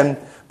back then.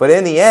 But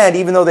in the end,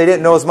 even though they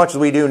didn't know as much as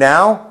we do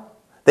now,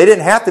 they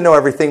didn't have to know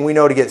everything we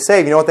know to get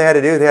saved. You know what they had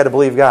to do? They had to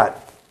believe God.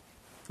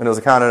 And it was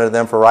accounted unto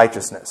them for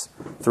righteousness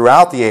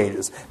throughout the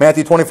ages.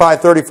 Matthew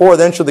 25:34,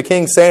 then shall the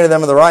king say unto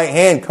them on the right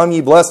hand, come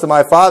ye blessed of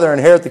my Father,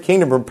 inherit the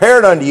kingdom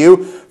prepared unto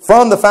you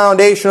from the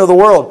foundation of the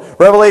world.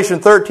 Revelation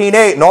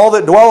 13:8, and all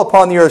that dwell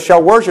upon the earth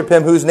shall worship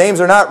him, whose names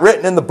are not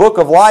written in the book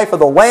of life of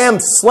the Lamb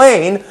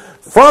slain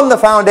from the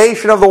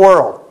foundation of the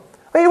world.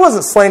 I mean, he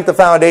wasn't slain at the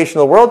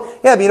foundation of the world.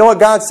 Yeah, but you know what?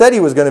 God said he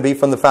was going to be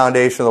from the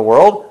foundation of the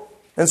world.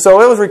 And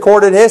so it was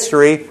recorded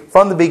history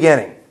from the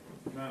beginning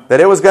that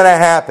it was going to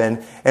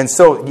happen. And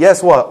so,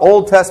 guess what?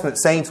 Old Testament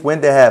saints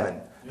went to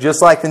heaven,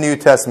 just like the New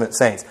Testament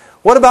saints.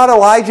 What about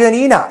Elijah and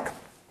Enoch?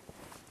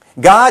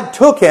 God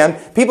took him.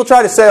 People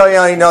try to say,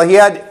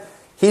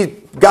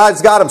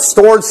 God's got him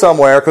stored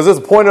somewhere because it's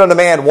appointed unto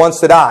man once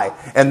to die.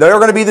 And they're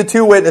going to be the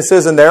two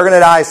witnesses and they're going to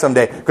die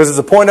someday because it's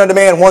appointed unto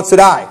man once to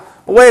die.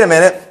 But wait a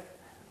minute.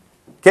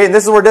 Okay, and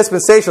this is where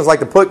dispensations like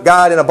to put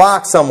God in a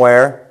box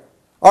somewhere.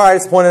 All right,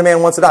 it's appointed unto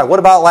man once to die. What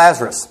about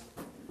Lazarus?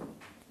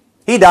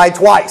 He died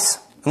twice.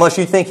 Unless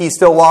you think he's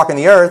still walking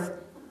the earth.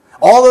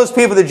 All those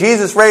people that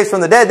Jesus raised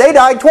from the dead, they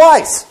died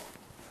twice.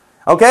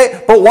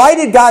 Okay? But why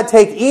did God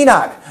take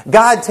Enoch?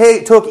 God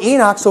took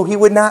Enoch so he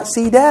would not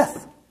see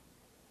death.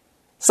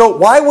 So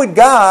why would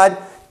God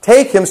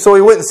take him so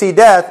he wouldn't see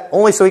death,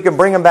 only so he can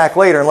bring him back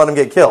later and let him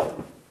get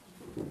killed?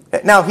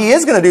 Now, he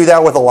is going to do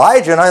that with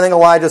Elijah, and I think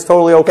Elijah's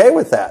totally okay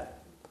with that.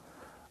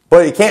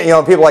 But he can't,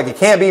 people are like, it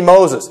can't be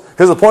Moses,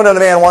 because the point of the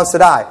man wants to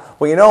die.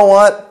 Well, you know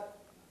what?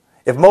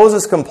 If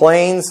Moses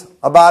complains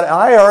about it,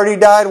 I already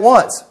died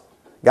once.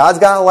 God's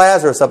got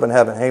Lazarus up in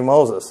heaven. Hey,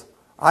 Moses,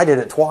 I did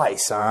it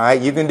twice, all right?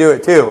 You can do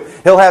it too.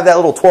 He'll have that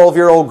little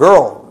 12-year-old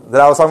girl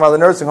that I was talking about in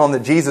the nursing home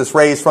that Jesus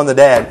raised from the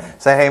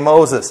dead. Say, hey,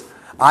 Moses,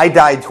 I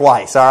died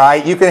twice, all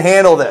right? You can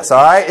handle this,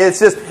 all right?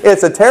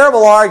 It's a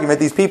terrible argument.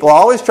 These people are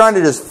always trying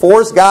to just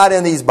force God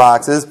in these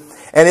boxes,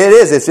 and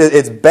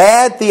it's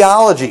bad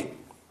theology.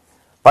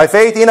 By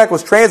faith, Enoch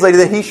was translated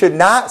that he should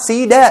not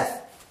see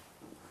death.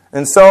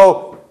 And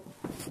so,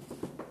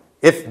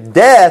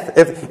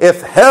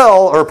 if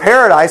hell or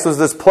paradise was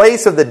this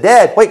place of the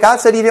dead, wait,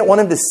 God said he didn't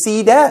want him to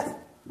see death.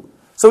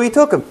 So he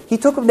took him. He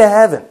took him to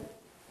heaven.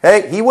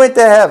 Okay? He went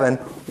to heaven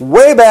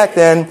way back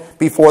then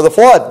before the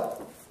flood.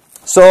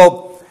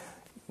 So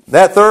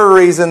That third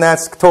reason,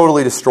 that's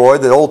totally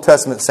destroyed. The Old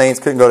Testament saints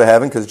couldn't go to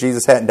heaven because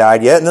Jesus hadn't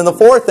died yet. And then the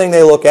fourth thing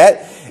they look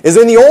at is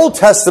in the Old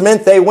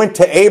Testament, they went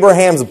to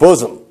Abraham's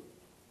bosom.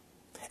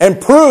 And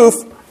proof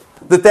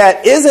that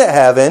that isn't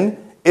heaven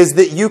is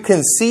that you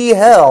can see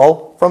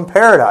hell from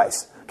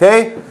paradise.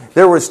 Okay?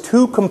 There was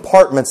 2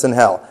 compartments in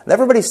hell. And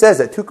everybody says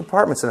that, 2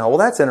 compartments in hell. Well,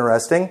 that's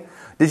interesting.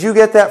 Did you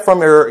get that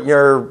from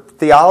your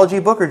theology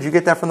book or did you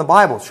get that from the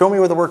Bible? Show me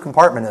where the word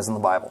compartment is in the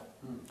Bible.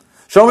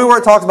 Show me where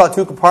it talks about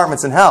 2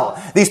 compartments in hell.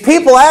 These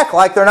people act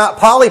like they're not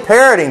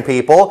polyparroting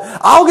people.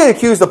 I'll get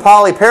accused of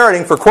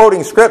polyparroting for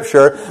quoting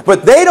Scripture,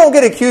 but they don't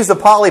get accused of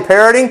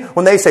polyparroting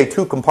when they say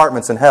 2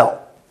 compartments in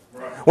hell.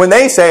 When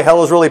they say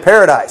hell is really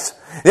paradise.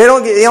 They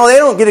don't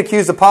get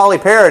accused of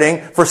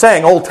polyparroting for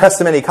saying Old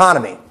Testament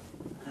economy.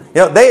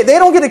 They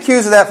don't get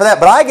accused of that for that,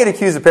 but I get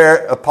accused of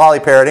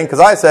polyparroting because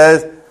I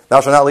says, thou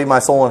shalt not leave my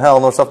soul in hell,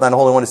 nor suffer thine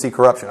holy one to see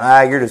corruption.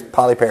 You're just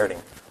polyparroting.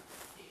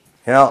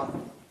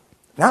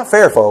 Not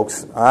fair,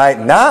 folks. All right,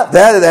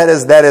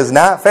 that is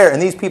not fair.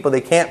 And these people,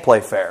 they can't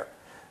play fair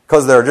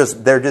because they're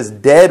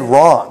just dead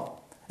wrong.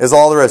 Is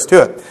all there is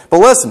to it. But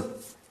listen,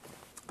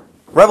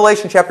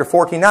 Revelation chapter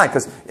 14:9.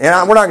 Because we're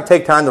not going to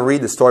take time to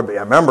read the story, but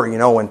I remember,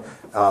 when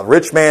a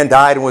rich man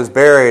died and was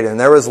buried, and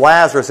there was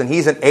Lazarus, and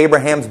he's in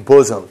Abraham's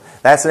bosom.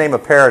 That's the name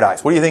of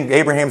paradise. What do you think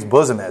Abraham's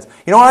bosom is?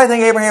 You know what I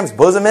think Abraham's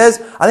bosom is?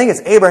 I think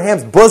it's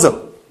Abraham's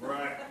bosom.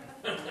 Right.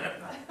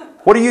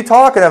 What are you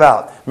talking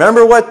about?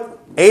 Remember what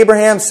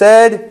Abraham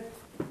said,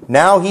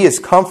 now he is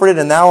comforted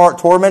and thou art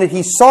tormented.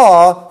 He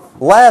saw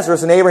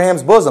Lazarus in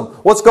Abraham's bosom.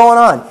 What's going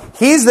on?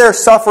 He's there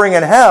suffering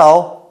in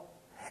hell,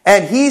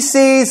 and he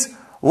sees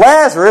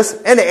Lazarus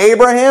in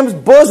Abraham's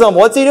bosom.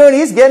 What's he doing?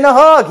 He's getting a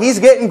hug. He's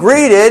getting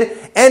greeted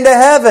into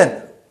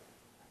heaven.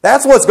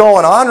 That's what's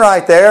going on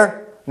right there.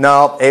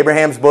 No,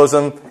 Abraham's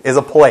bosom is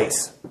a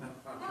place.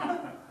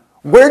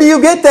 Where do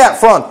you get that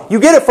from? You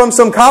get it from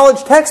some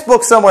college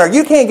textbook somewhere.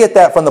 You can't get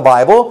that from the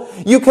Bible.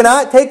 You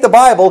cannot take the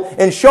Bible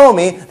and show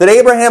me that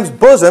Abraham's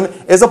bosom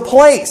is a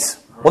place.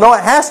 Well, no,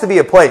 it has to be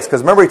a place, because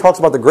remember he talks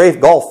about the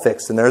great gulf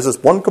fixed, and there's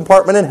this one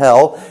compartment in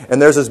hell,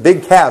 and there's this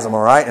big chasm,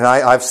 all right? And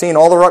I've seen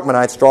all the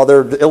Ruckmanites draw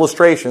their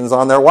illustrations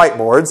on their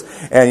whiteboards,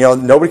 and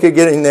nobody could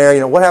get in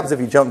there. What happens if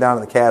you jump down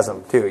in the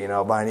chasm too?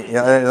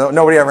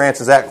 Nobody ever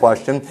answers that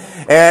question.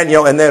 And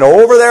and then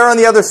over there on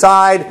the other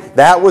side,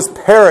 that was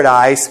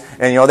paradise,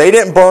 and they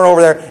didn't burn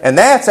over there, and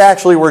that's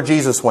actually where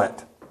Jesus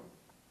went.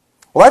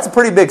 Well, that's a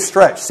pretty big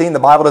stretch, seeing the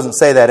Bible doesn't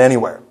say that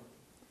anywhere.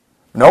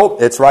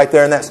 Nope, it's right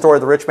there in that story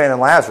of the rich man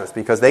and Lazarus,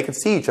 because they could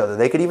see each other.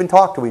 They could even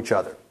talk to each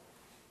other.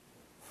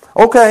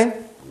 Okay.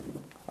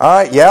 All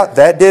right, yeah,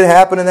 that did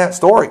happen in that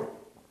story.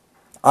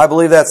 I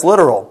believe that's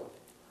literal.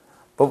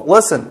 But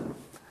listen,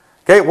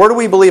 okay, where do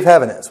we believe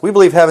heaven is? We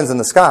believe heaven's in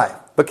the sky.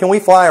 But can we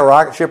fly a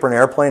rocket ship or an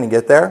airplane and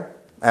get there?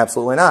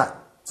 Absolutely not.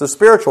 It's a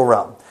spiritual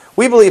realm.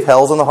 We believe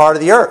hell's in the heart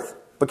of the earth.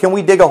 But can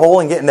we dig a hole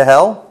and get into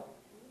hell?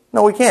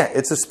 No, we can't.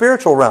 It's a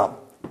spiritual realm.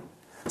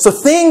 So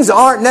things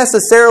aren't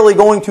necessarily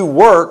going to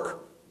work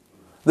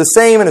the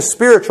same in a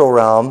spiritual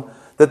realm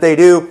that they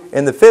do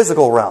in the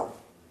physical realm.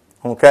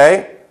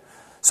 Okay?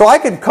 So I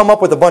could come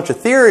up with a bunch of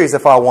theories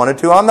if I wanted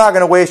to. I'm not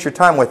going to waste your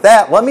time with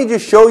that. Let me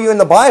just show you in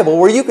the Bible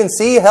where you can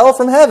see hell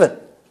from heaven.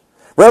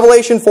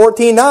 Revelation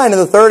 14:9, and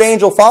the third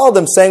angel followed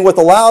them, saying with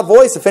a loud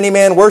voice, if any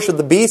man worship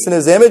the beast in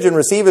his image and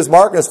receive his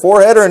mark in his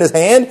forehead or in his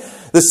hand,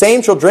 the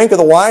same shall drink of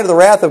the wine of the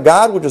wrath of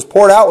God, which is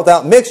poured out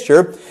without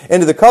mixture,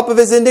 into the cup of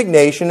his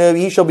indignation, and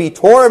he shall be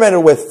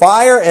tormented with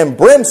fire and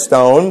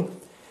brimstone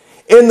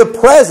in the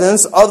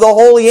presence of the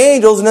holy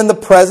angels and in the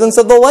presence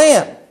of the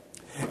Lamb.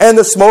 And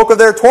the smoke of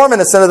their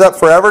torment ascendeth up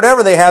forever and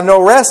ever. They have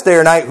no rest day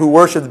or night who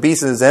worship the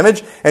beast in his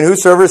image, and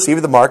whosoever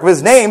receiveth the mark of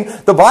his name.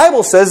 The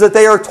Bible says that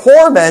they are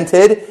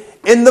tormented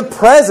in the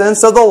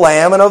presence of the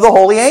Lamb and of the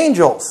holy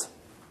angels.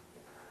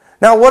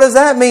 Now, what does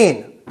that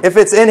mean? If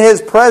it's in his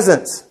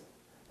presence,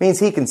 it means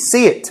he can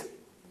see it.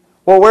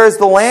 Well, where's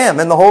the Lamb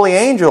and the holy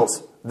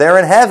angels? They're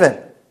in heaven.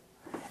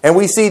 And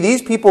we see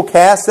these people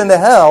cast into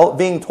hell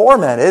being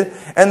tormented,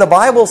 and the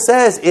Bible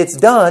says it's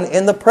done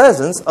in the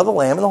presence of the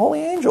Lamb and the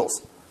holy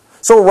angels.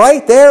 So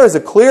right there is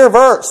a clear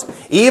verse.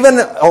 Even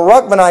a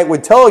Ruckmanite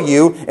would tell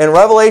you in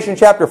Revelation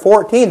chapter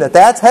 14 that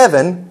that's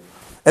heaven,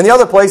 and the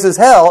other place is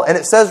hell, and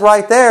it says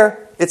right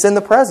there it's in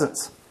the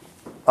presence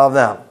of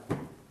them.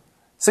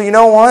 So you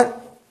know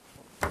what?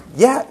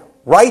 Yeah,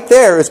 right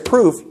there is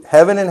proof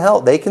heaven and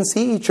hell, they can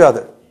see each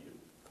other.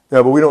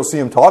 Yeah, but we don't see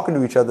them talking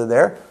to each other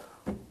there.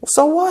 Well,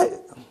 so what?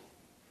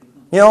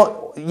 You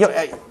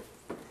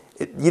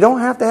don't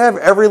have to have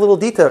every little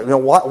detail.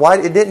 Why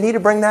it didn't need to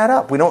bring that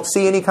up. We don't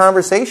see any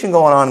conversation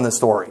going on in the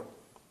story.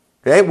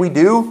 Okay, we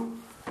do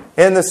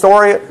in the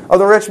story of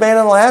the rich man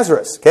and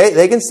Lazarus. Okay,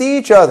 they can see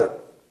each other.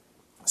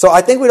 So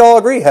I think we'd all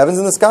agree, heaven's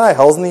in the sky,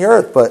 hell's in the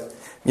earth. But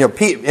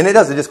and it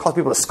just cause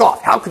people to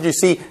scoff. How could you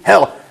see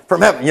hell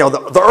from heaven?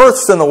 The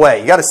earth's in the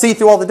way. You got to see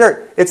through all the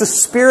dirt. It's a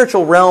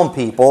spiritual realm,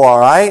 people. All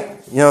right.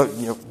 You're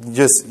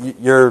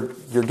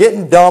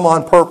getting dumb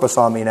on purpose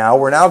on me now.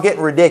 We're now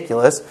getting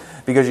ridiculous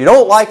because you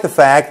don't like the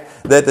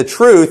fact that the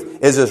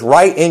truth is just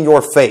right in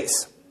your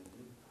face.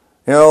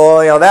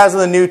 That's in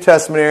the New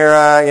Testament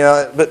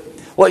era, but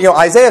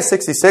Isaiah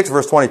 66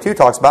 verse 22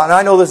 talks about, and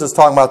I know this is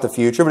talking about the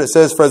future, but it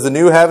says, "For as the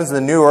new heavens and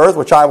the new earth,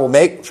 which I will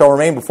make, shall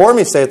remain before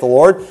me, saith the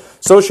Lord,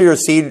 so shall your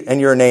seed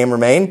and your name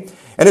remain.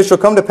 And it shall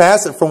come to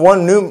pass that from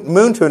one new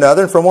moon to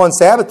another, and from one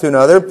Sabbath to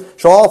another,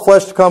 shall all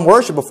flesh come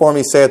worship before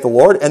me, saith the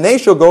Lord. And they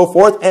shall go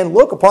forth and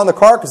look upon the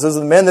carcasses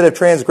of the men that have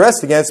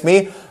transgressed against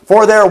me.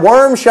 For their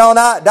worm shall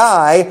not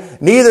die,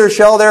 neither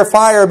shall their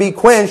fire be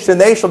quenched,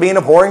 and they shall be an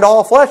abhorring to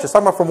all flesh." It's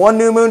talking about from one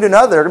new moon to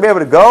another. They're going to be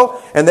able to go,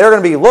 and they're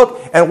going to be look.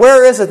 And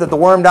where is it that the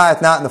worm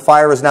dieth not and the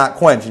fire is not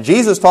quenched?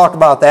 Jesus talked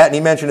about that, and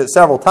he mentioned it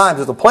several times.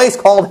 There's a place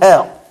called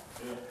hell.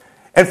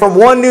 And from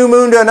one new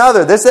moon to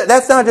another,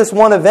 that's not just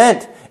one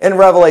event in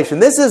Revelation.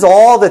 This is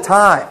all the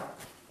time.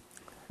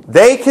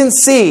 They can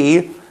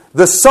see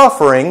the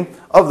suffering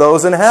of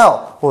those in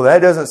hell. Well, that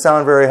doesn't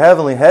sound very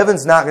heavenly.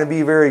 Heaven's not going to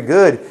be very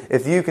good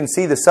if you can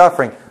see the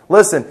suffering.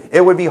 Listen,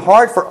 it would be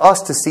hard for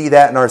us to see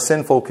that in our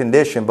sinful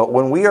condition, but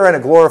when we are in a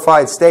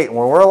glorified state,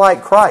 when we're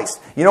like Christ,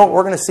 you know what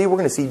we're going to see? We're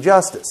going to see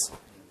justice.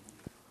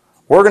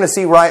 We're going to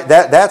see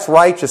that's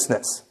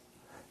righteousness.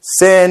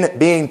 Sin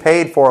being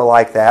paid for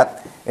like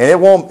that, and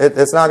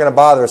it's not going to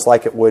bother us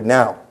like it would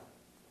now.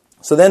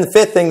 So then the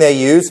fifth thing they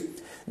use,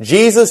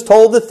 Jesus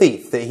told the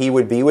thief that he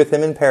would be with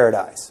him in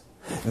paradise.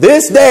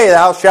 "This day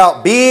thou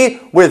shalt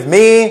be with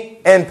me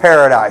in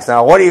paradise."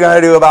 Now, what are you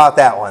going to do about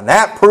that one?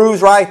 That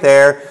proves right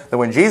there that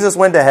when Jesus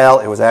went to hell,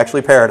 it was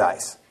actually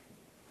paradise.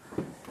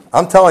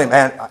 I'm telling you,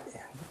 man,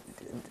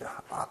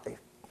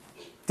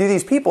 do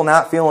these people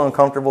not feel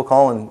uncomfortable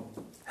calling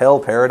hell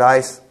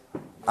paradise?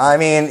 I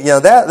mean, you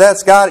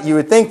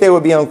would think they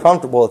would be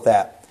uncomfortable with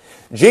that.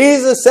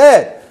 Jesus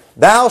said,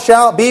 "Thou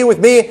shalt be with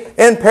me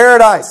in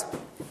paradise."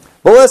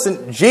 But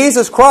listen,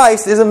 Jesus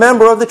Christ is a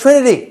member of the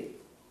Trinity.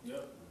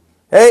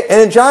 Okay?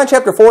 And in John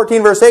chapter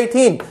 14, verse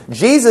 18,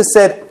 Jesus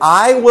said,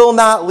 "I will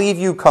not leave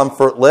you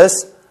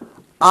comfortless.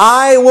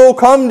 I will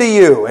come to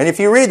you." And if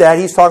you read that,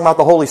 he's talking about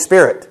the Holy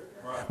Spirit.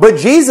 But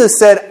Jesus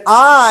said,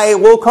 "I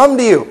will come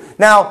to you."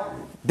 Now,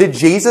 did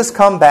Jesus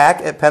come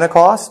back at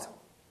Pentecost?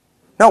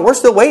 No, we're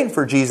still waiting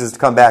for Jesus to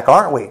come back,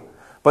 aren't we?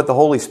 But the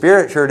Holy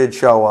Spirit sure did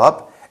show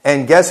up.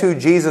 And guess who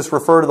Jesus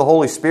referred to the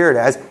Holy Spirit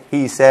as?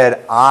 He said,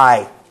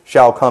 "I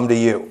shall come to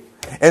you."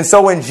 And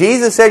so when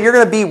Jesus said, "You're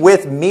going to be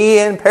with me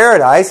in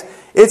paradise,"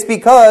 it's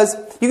because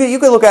you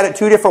could look at it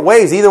two different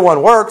ways. Either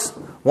one works.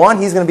 One,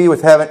 he's going to be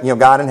with heaven,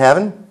 God in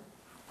heaven.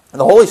 And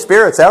the Holy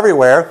Spirit's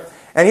everywhere.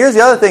 And here's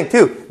the other thing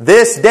too.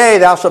 "This day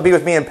thou shalt be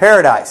with me in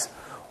paradise."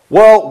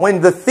 Well,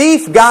 when the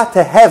thief got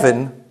to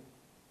heaven,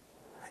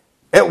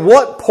 at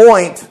what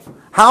point,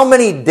 how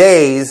many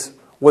days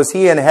was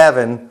he in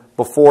heaven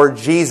before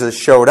Jesus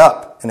showed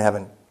up in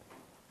heaven?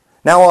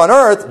 Now on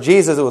earth,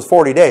 Jesus, it was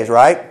 40 days,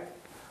 right?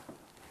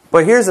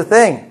 But here's the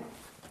thing.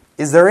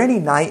 Is there any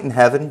night in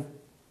heaven?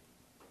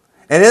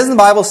 And doesn't the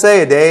Bible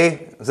say a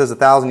day, it says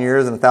 1,000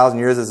 years, and 1,000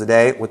 years is a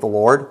day with the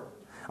Lord?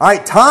 All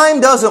right, time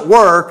doesn't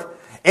work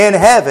in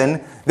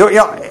heaven.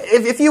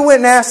 If you went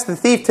and asked the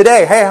thief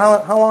today, "Hey,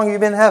 how long have you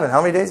been in heaven?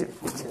 How many days?"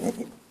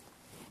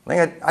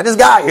 I just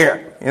got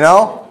here,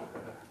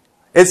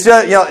 It's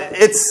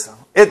just,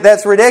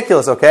 that's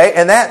ridiculous, okay?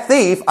 And that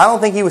thief, I don't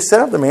think he was set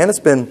up there, man. It's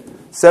been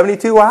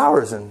 72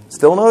 hours and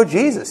still no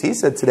Jesus. He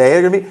said today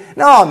they're going to be...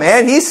 No,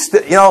 man, he's,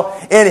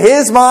 in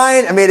his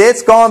mind,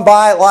 it's gone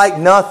by like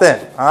nothing,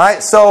 all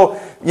right? So,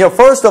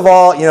 first of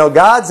all,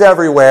 God's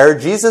everywhere.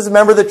 Jesus is a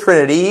member of the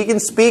Trinity. He can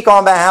speak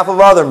on behalf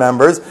of other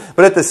members.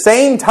 But at the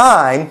same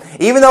time,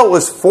 even though it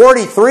was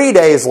 43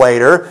 days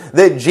later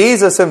that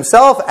Jesus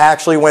himself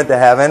actually went to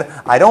heaven,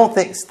 I don't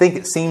think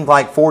it seemed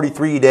like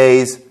 43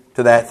 days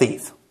to that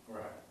thief.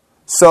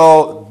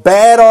 So,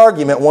 bad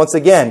argument once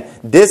again.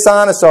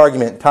 Dishonest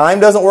argument.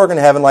 Time doesn't work in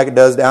heaven like it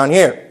does down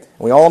here.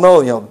 We all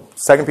know,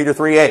 2 Peter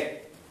 3:8.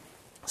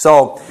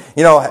 So,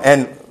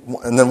 and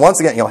then once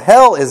again,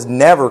 hell is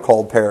never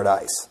called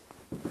paradise.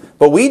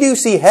 But we do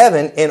see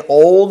heaven in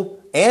Old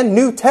and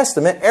New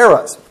Testament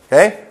eras.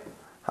 Okay?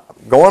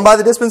 Going by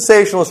the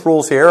dispensationalist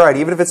rules here, right?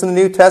 Even if it's in the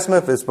New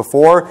Testament, if it's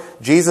before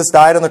Jesus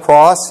died on the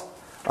cross,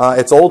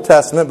 it's Old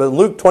Testament. But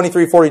Luke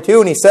 23:42,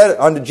 and he said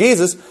unto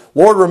Jesus,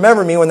 "Lord,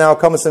 remember me when thou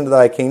comest into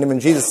thy kingdom." And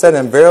Jesus said to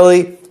him,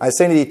 "Verily, I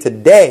say unto thee,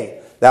 today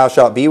thou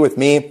shalt be with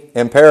me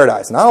in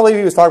paradise." And I don't believe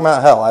he was talking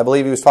about hell. I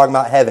believe he was talking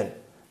about heaven.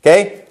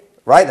 Okay?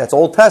 Right? That's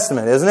Old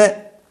Testament, isn't it?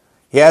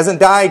 He hasn't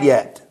died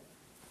yet.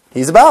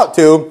 He's about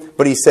to,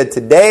 but he said,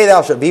 "Today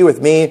thou shalt be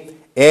with me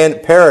in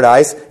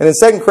paradise." And in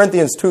 2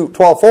 Corinthians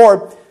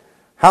 12:4,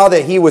 how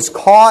that he was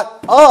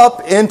caught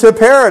up into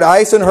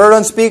paradise and heard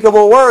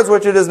unspeakable words,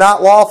 which it is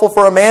not lawful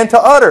for a man to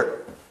utter.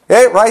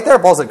 Okay, right there,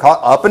 Paul said, caught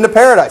up into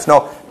paradise.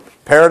 No,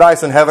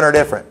 paradise and heaven are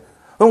different.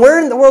 But where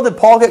in the world did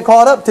Paul get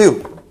caught up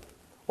to?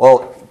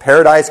 Well,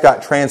 paradise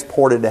got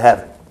transported to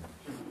heaven.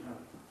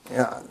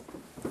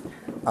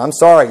 I'm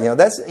sorry,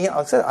 that's,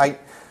 I said,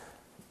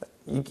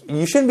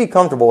 you shouldn't be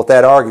comfortable with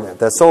that argument.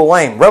 That's so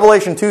lame.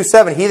 Revelation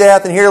 2:7, "He that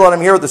hath an ear, let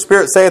him hear what the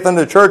Spirit saith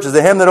unto the churches.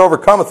 To him that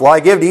overcometh will I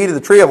give to eat of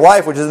the tree of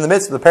life, which is in the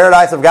midst of the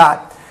paradise of God."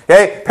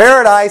 Okay,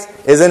 paradise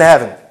is in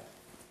heaven.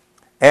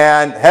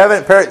 And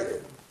heaven,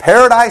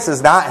 Paradise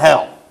is not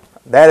hell.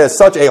 That is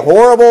such a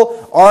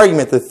horrible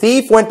argument. The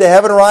thief went to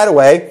heaven right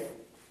away,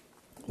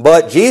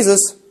 but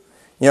Jesus,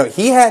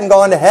 he hadn't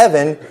gone to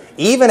heaven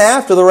even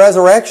after the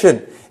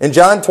resurrection. In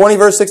John 20,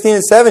 verse 16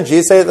 and 7,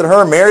 Jesus saith unto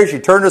her, Mary, she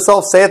turned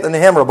herself, saith unto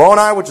him,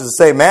 Rabboni, which is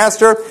to say,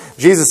 Master.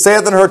 Jesus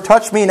saith unto her,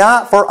 Touch me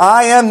not, for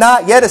I am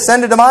not yet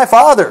ascended to my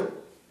Father.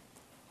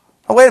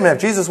 Now, wait a minute.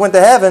 If Jesus went to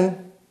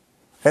heaven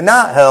and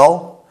not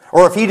hell,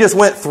 or if he just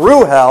went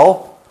through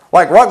hell,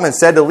 like Ruckman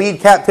said, to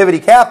lead captivity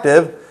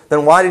captive,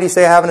 then why did he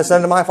say, I haven't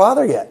ascended to my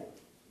Father yet?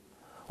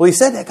 Well, he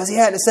said that because he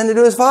hadn't ascended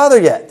to his Father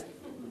yet.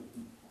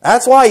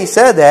 That's why he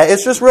said that.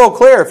 It's just real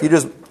clear if you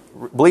just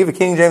believe the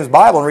King James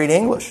Bible and read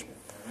English.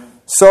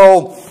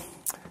 So,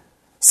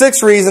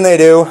 sixth reason they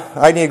do,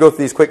 I need to go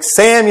through these quick.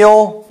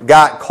 Samuel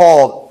got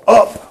called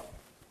up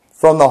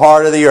from the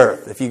heart of the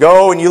earth. If you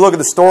go and you look at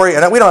the story,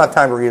 and we don't have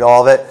time to read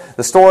all of it,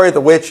 the story of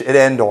the witch at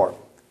Endor.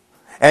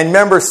 And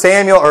remember,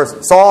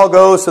 Saul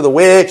goes to the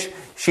witch.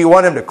 She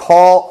wanted him to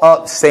call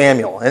up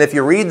Samuel. And if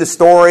you read the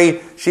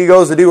story, she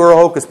goes to do her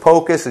hocus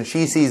pocus, and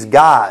she sees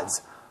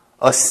gods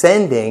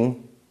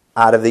ascending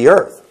out of the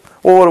earth.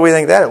 Well, what do we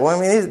think that is? Well,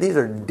 I mean, these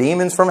are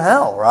demons from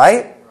hell,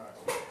 right?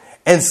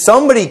 And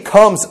somebody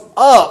comes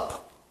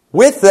up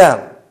with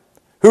them.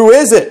 Who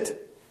is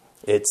it?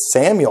 It's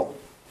Samuel.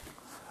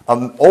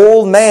 An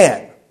old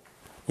man,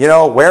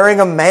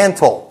 wearing a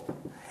mantle.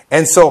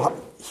 And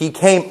so he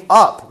came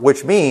up,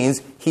 which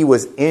means he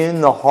was in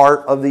the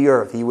heart of the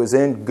earth. He was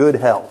in good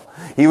hell.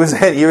 He was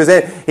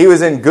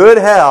in good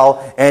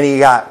hell, and he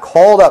got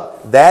called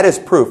up. That is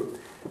proof.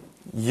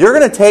 You're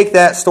going to take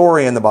that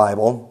story in the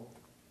Bible,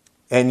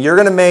 and you're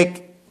going to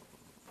make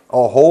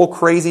a whole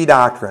crazy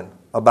doctrine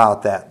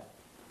about that.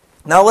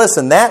 Now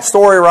listen, that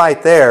story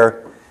right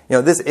there,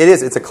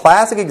 it's a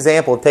classic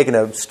example of taking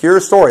an obscure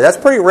story. That's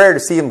pretty rare to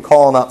see him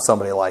calling up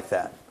somebody like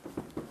that.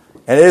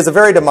 And it is a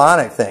very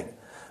demonic thing.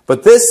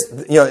 But this,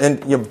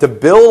 to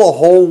build a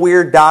whole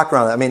weird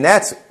doctrine on it, I mean,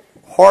 that's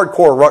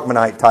hardcore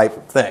Ruckmanite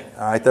type thing.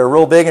 All right, they're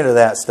real big into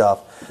that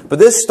stuff. But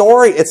this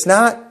story, it's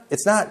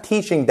not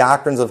teaching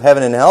doctrines of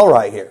heaven and hell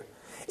right here.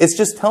 It's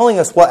just telling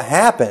us what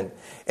happened.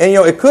 And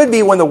it could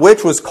be when the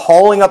witch was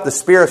calling up the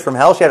spirits from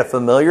hell, she had a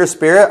familiar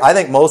spirit. I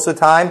think most of the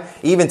time,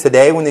 even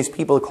today, when these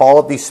people call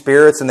up these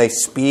spirits and they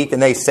speak and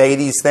they say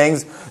these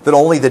things that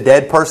only the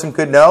dead person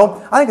could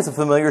know, I think it's a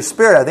familiar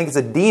spirit. I think it's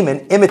a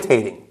demon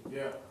imitating.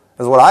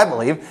 Is what I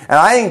believe. And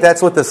I think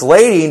that's what this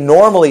lady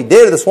normally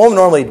did, this woman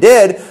normally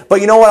did. But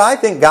you know what I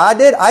think God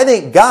did? I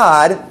think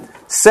God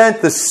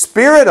sent the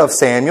spirit of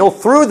Samuel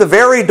through the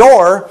very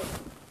door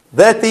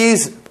that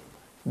these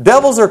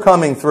devils are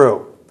coming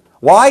through.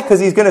 Why? Because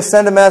he's going to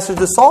send a message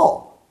to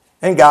Saul.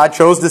 And God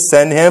chose to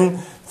send him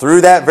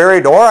through that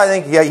very door. I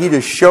think he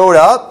just showed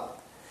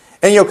up.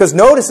 And because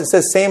notice it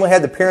says Samuel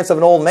had the appearance of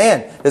an old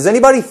man. Does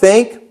anybody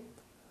think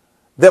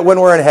that when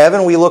we're in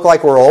heaven we look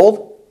like we're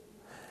old?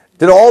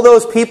 Did all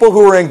those people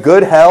who were in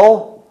good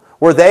hell,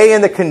 were they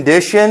in the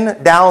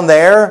condition down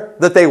there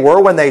that they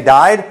were when they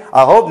died?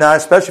 I hope not,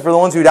 especially for the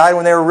ones who died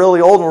when they were really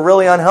old and were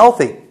really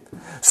unhealthy.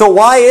 So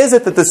why is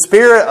it that the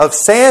spirit of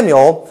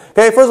Samuel,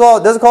 first of all,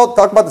 it doesn't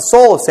talk about the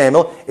soul of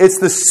Samuel, it's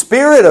the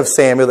spirit of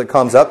Samuel that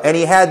comes up, and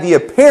he had the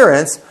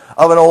appearance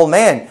of an old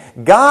man.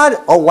 God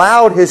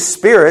allowed his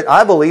spirit,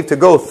 I believe, to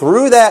go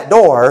through that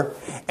door,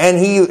 and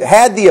he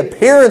had the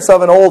appearance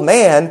of an old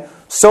man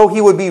so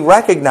he would be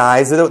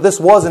recognized that this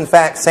was in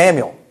fact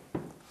Samuel,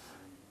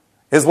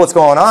 is what's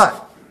going on.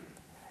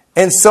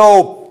 And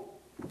so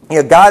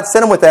God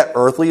sent him with that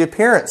earthly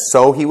appearance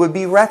so he would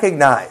be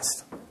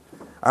recognized.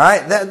 All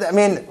right,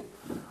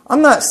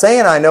 I'm not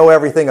saying I know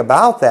everything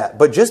about that,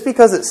 but just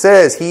because it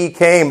says he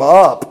came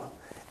up,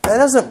 that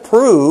doesn't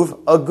prove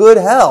a good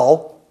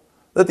hell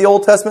that the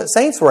Old Testament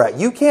saints were at.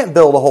 You can't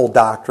build a whole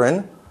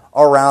doctrine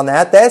around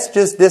that. That's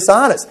just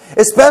dishonest.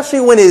 Especially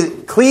when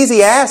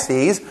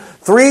Ecclesiastes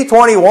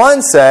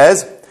 3:21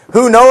 says,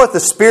 Who knoweth the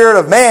spirit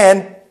of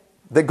man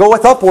that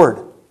goeth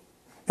upward,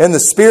 and the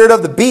spirit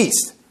of the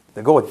beast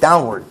that goeth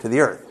downward to the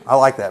earth. I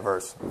like that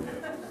verse.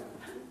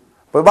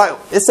 But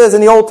it says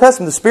in the Old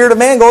Testament, the spirit of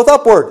man goeth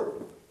upward.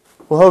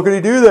 Well, how could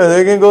he do that?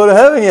 They can't go to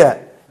heaven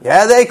yet.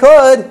 Yeah, they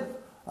could.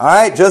 All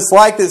right, just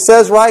like it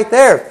says right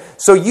there.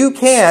 So you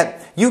can't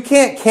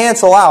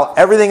cancel out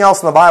everything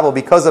else in the Bible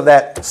because of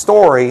that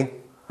story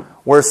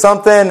where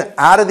something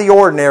out of the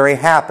ordinary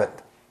happened.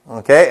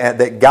 Okay, and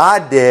that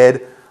God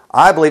did,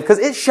 I believe, because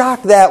it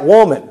shocked that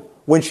woman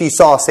when she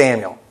saw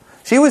Samuel.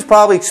 She was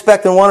probably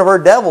expecting one of her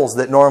devils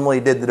that normally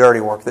did the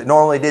dirty work, that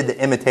normally did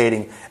the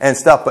imitating and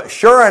stuff. But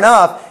sure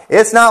enough,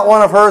 it's not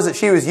one of hers that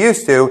she was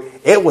used to.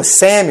 It was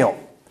Samuel.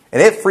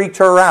 And it freaked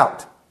her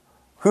out.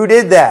 Who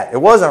did that?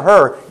 It wasn't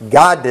her.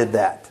 God did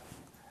that.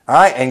 All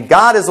right? And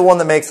God is the one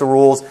that makes the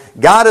rules.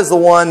 God is the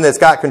one that's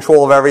got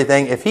control of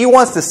everything. If he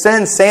wants to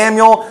send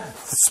Samuel,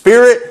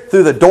 spirit,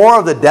 through the door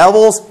of the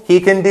devils,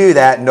 he can do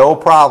that. No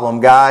problem.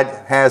 God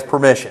has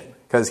permission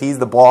because he's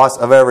the boss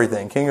of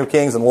everything. King of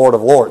kings and Lord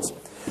of lords.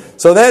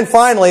 So then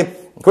finally,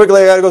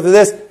 quickly I got to go through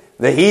this,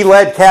 that he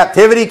led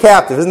captivity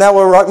captive. Isn't that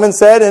what Ruckman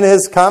said in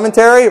his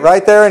commentary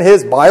right there in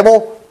his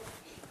Bible?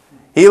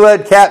 He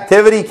led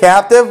captivity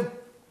captive.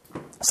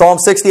 Psalm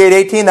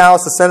 68:18, thou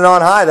hast ascended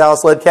on high, thou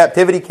hast led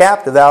captivity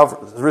captive, thou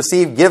hast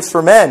received gifts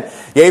for men,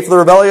 yea, for the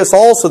rebellious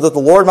also, that the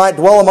Lord might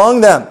dwell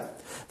among them.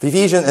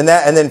 And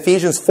then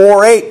Ephesians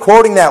 4:8,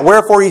 quoting that,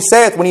 wherefore he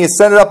saith, when he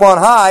ascended up on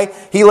high,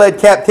 he led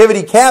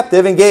captivity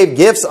captive and gave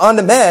gifts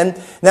unto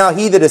men. Now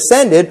he that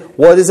ascended,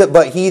 what is it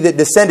but he that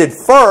descended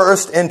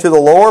first into the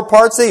lower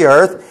parts of the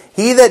earth?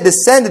 He that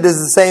descended is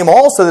the same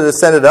also that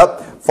ascended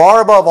up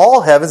far above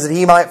all heavens, that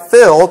he might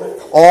fill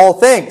all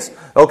things.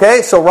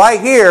 Okay, so right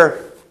here,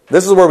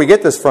 this is where we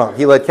get this from.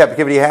 He led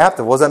captivity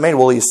captive. What does that mean?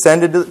 Well, he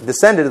descended to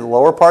the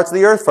lower parts of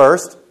the earth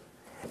first,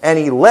 and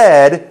he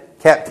led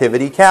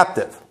captivity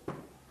captive.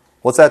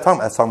 What's that talking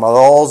about? That's talking about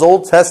all those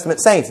Old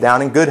Testament saints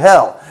down in good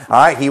hell.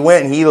 All right, he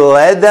went and he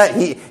led that.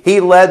 He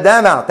led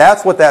them out.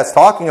 That's what that's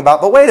talking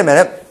about. But wait a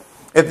minute.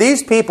 If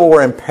these people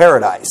were in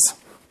paradise,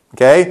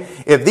 okay?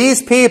 If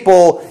these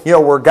people,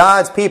 were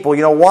God's people,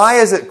 why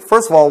is it?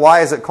 First of all,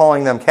 why is it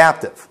calling them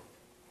captive?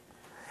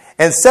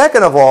 And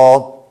second of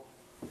all,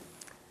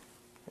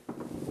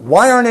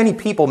 why aren't any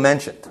people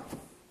mentioned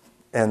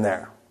in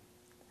there?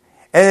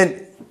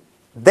 And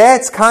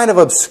that's kind of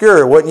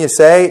obscure, wouldn't you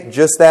say?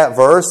 Just that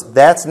verse.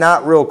 That's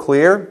not real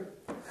clear.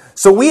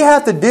 So we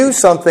have to do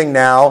something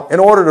now in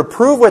order to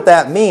prove what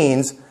that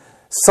means.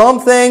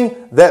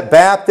 Something that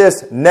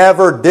Baptists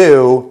never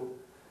do.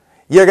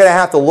 You're going to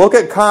have to look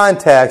at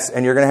context,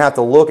 and you're going to have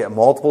to look at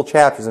multiple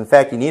chapters. In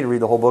fact, you need to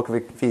read the whole book of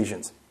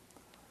Ephesians.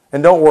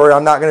 And don't worry,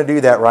 I'm not going to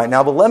do that right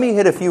now, but let me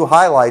hit a few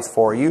highlights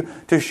for you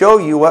to show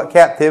you what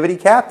captivity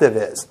captive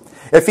is.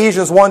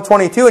 Ephesians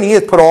 1:22, and he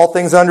hath put all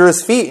things under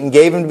his feet and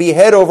gave him to be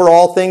head over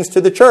all things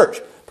to the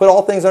church. Put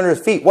all things under his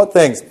feet. What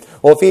things?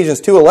 Well,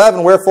 Ephesians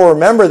 2:11, wherefore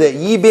remember that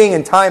ye being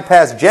in time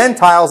past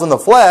Gentiles in the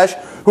flesh,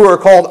 who are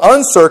called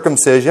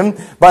uncircumcision,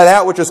 by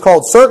that which is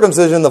called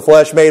circumcision in the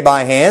flesh made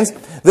by hands,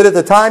 that at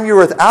the time you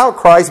were without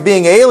Christ,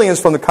 being aliens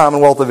from the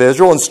commonwealth of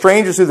Israel, and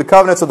strangers through the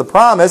covenants of the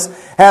promise,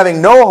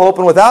 having no hope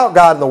and without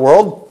God in the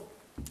world,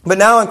 but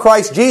now in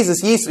Christ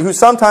Jesus, ye who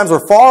sometimes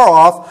were far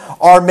off,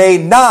 are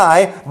made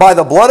nigh by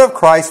the blood of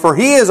Christ, for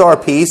he is our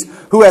peace,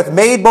 who hath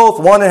made both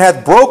one, and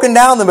hath broken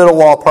down the middle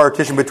wall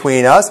partition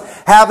between us,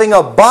 having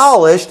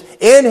abolished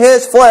in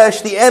his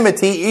flesh the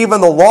enmity,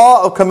 even the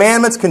law of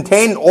commandments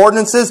contained in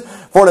ordinances,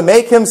 for to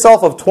make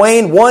himself of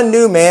twain one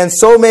new man,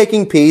 so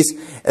making peace,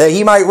 that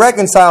he might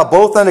reconcile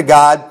both unto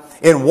God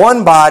in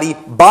one body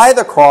by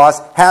the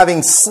cross,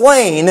 having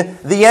slain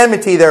the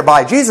enmity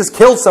thereby. Jesus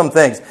killed some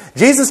things.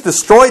 Jesus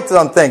destroyed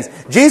some things.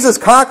 Jesus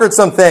conquered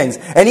some things.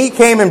 And he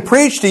came and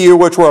preached to you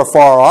which were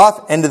afar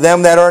off, and to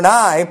them that are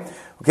nigh.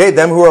 Okay,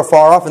 them who are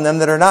far off and them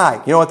that are nigh.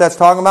 You know what that's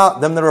talking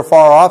about? Them that are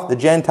far off, the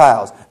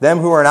Gentiles. Them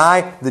who are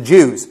nigh, the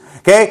Jews.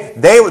 Okay,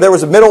 there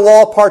was a middle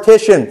wall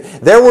partition.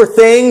 There were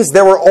things,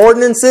 there were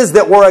ordinances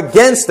that were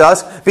against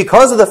us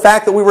because of the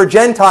fact that we were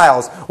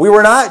Gentiles. We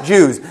were not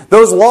Jews.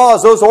 Those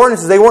laws, those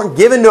ordinances, they weren't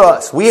given to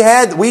us. We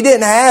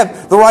didn't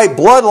have the right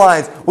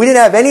bloodlines. We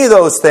didn't have any of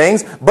those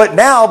things. But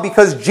now,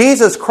 because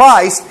Jesus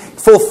Christ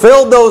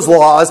fulfilled those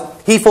laws,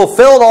 he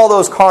fulfilled all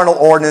those carnal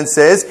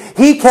ordinances.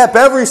 He kept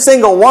every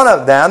single one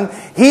of them.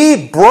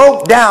 He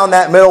broke down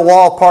that middle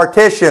wall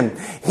partition.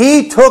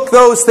 He took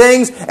those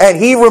things and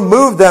he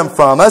removed them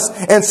from us.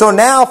 And so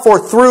now,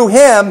 through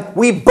him,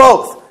 we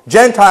both,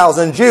 Gentiles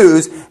and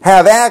Jews,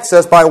 have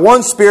access by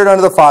one Spirit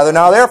unto the Father.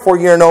 Now therefore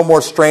ye are no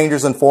more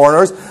strangers and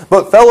foreigners,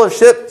 but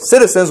fellowship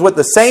citizens with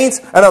the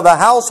saints and of the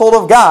household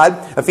of God.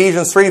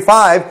 Ephesians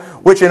 3:5,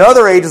 which in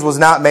other ages was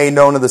not made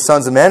known to the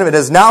sons of men, but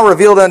is now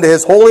revealed unto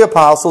his holy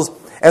apostles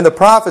and the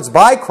prophets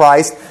by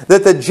Christ,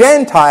 that the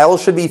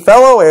Gentiles should be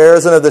fellow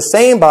heirs and of the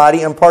same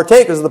body and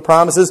partakers of the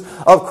promises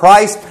of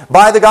Christ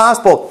by the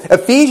gospel.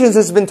 Ephesians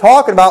has been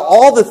talking about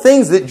all the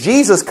things that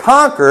Jesus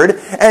conquered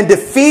and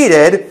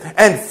defeated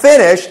and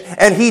finished,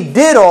 and he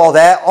did all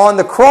that on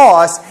the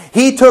cross.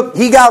 He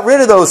got rid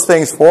of those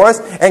things for us,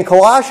 and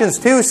Colossians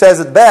 2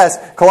 says it best.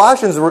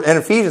 Colossians and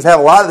Ephesians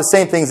have a lot of the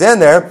same things in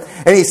there,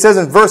 and he says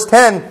in verse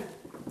 10,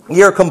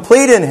 ye are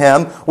complete in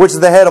him, which is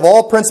the head of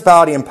all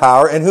principality and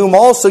power, in whom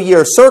also ye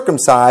are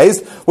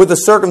circumcised, with the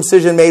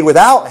circumcision made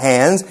without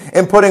hands,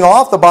 in putting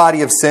off the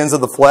body of sins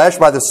of the flesh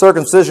by the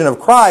circumcision of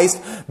Christ,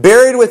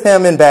 buried with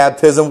him in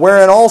baptism,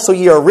 wherein also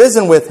ye are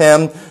risen with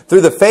him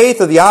through the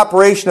faith of the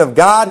operation of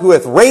God, who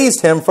hath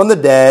raised him from the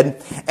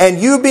dead,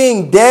 and you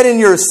being dead in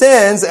your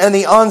sins and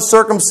the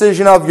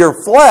uncircumcision of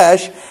your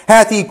flesh,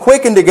 hath he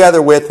quickened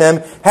together with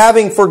him,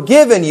 having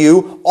forgiven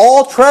you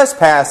all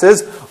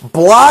trespasses,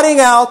 blotting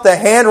out the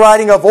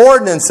handwriting of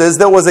ordinances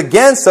that was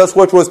against us,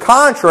 which was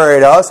contrary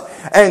to us,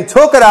 and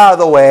took it out of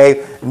the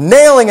way,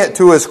 nailing it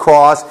to his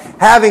cross,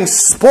 having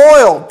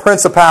spoiled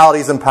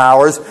principalities and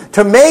powers,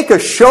 to make a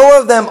show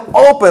of them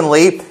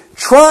openly,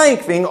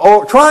 triumphing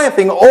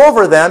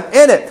over them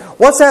in it.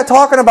 What's that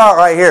talking about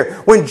right here?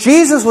 When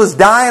Jesus was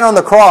dying on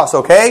the cross,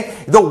 okay,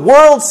 the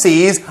world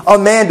sees a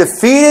man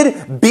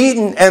defeated,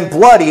 beaten, and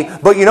bloody.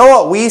 But you know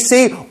what we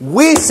see?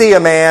 We see a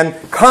man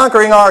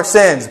conquering our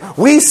sins.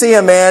 We see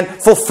a man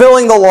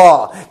fulfilling the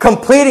law,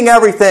 completing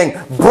everything,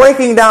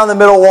 breaking down the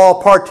middle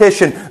wall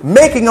partition,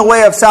 making a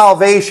way of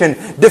salvation,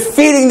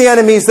 defeating the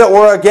enemies that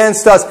were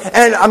against us.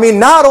 And I mean,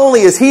 not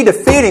only is he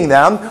defeating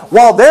them,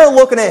 while they're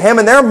looking at him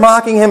and they're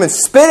mocking him and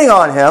spitting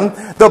on him,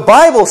 the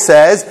Bible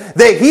says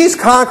that he's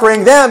conquering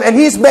them and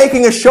he's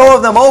making a show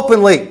of them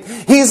openly.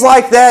 He's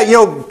like that,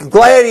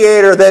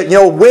 gladiator that,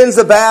 wins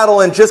a battle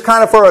and just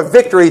kind of for a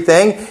victory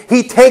thing,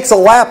 he takes a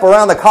lap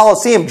around the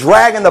Colosseum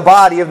dragging the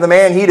body of the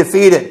man he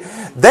defeated.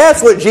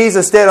 That's what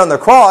Jesus did on the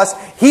cross.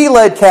 He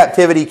led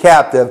captivity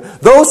captive.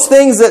 Those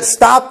things that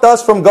stopped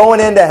us from going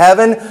into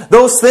heaven,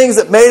 those things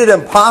that made it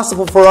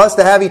impossible for us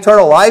to have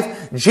eternal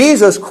life,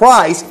 Jesus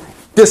Christ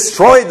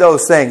destroyed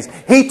those things.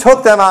 He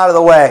took them out of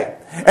the way.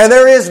 And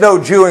there is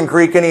no Jew and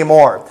Greek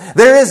anymore.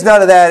 There is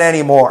none of that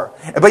anymore.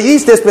 But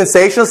these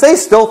dispensationalists, they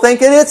still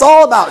think it's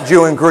all about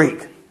Jew and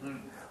Greek.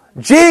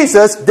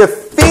 Jesus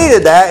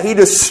defeated that. He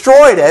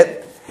destroyed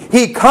it.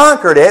 He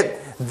conquered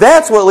it.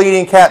 That's what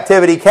leading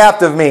captivity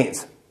captive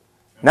means.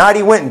 Not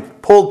he went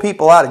and pulled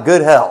people out of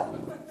good hell.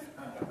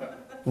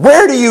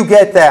 Where do you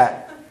get that?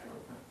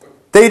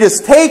 They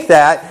just take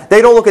that.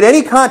 They don't look at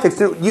any context.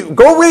 You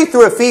go read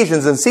through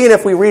Ephesians and see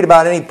if we read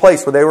about any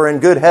place where they were in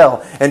good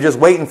hell and just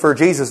waiting for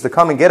Jesus to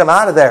come and get them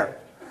out of there.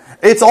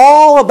 It's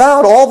all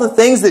about all the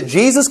things that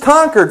Jesus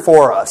conquered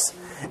for us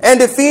and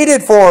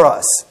defeated for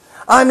us.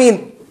 I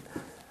mean,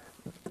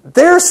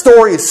 their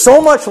story is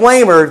so much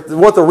lamer than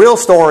what the real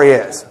story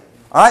is.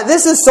 All right,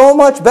 this is so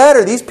much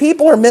better. These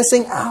people are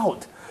missing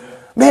out.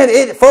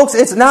 Man, folks,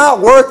 it's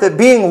not worth it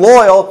being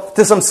loyal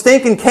to some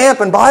stinking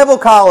camp and Bible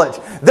college.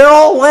 They're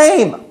all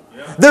lame.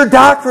 Their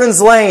doctrine's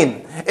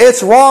lame.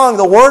 It's wrong.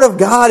 The Word of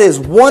God is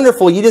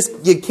wonderful. You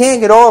can't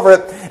get over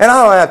it. And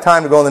I don't have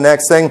time to go on the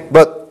next thing,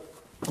 but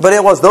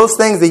it was those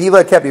things that he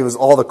led captive. It was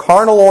all the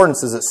carnal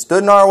ordinances that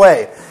stood in our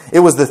way. It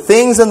was the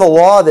things in the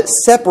law that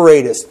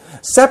separate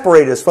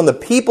us from the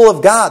people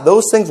of God.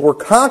 Those things were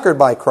conquered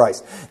by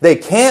Christ. They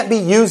can't be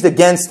used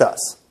against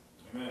us.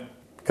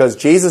 Because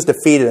Jesus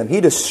defeated them. He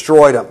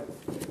destroyed them.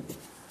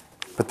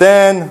 But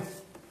then,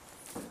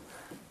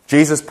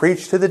 Jesus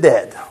preached to the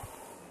dead.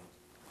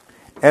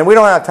 And we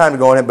don't have time to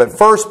go in it, but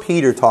 1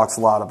 Peter talks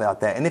a lot about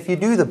that. And if you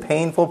do the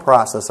painful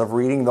process of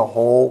reading the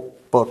whole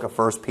book of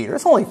 1 Peter,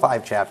 it's only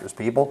 5 chapters,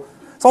 people.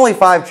 It's only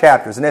 5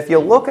 chapters. And if you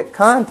look at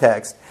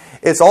context,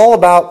 it's all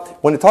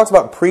about, when it talks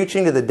about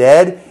preaching to the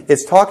dead,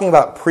 it's talking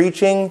about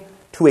preaching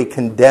to a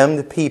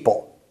condemned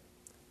people.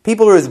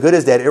 People who are as good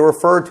as dead. It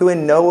referred to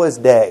in Noah's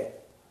day.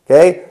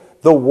 Okay?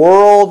 The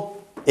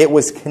world, it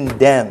was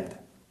condemned.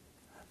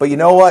 But you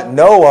know what?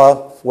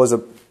 Noah was a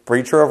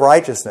preacher of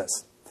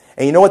righteousness.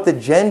 And you know what? The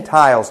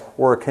Gentiles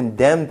were a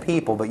condemned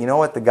people. But you know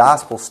what? The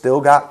gospel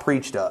still got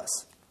preached to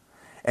us.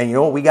 And you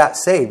know what? We got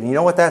saved. And you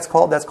know what that's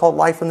called? That's called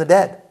life from the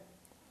dead.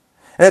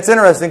 And it's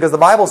interesting because the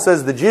Bible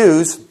says the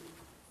Jews,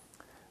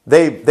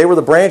 they were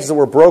the branches that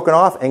were broken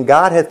off, and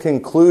God had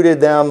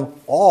concluded them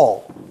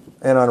all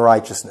in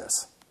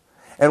unrighteousness.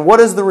 And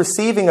what is the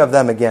receiving of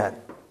them again?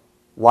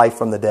 Life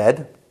from the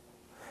dead.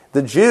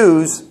 The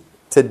Jews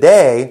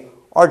today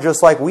are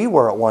just like we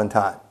were at one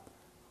time.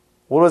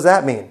 What does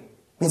that mean? It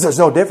means there's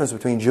no difference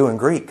between Jew and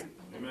Greek.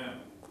 Amen.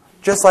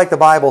 Just like the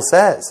Bible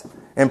says.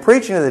 And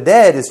preaching to the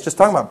dead is just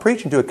talking about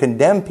preaching to a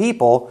condemned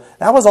people.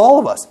 That was all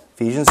of us.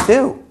 Ephesians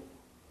 2.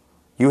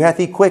 You hath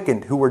he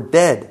quickened who were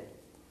dead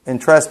in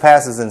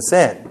trespasses and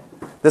sin.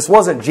 This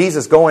wasn't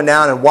Jesus going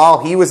down and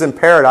while he was in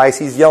paradise,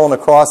 he's yelling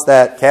across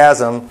that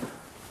chasm,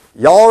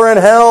 y'all are in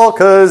hell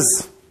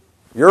because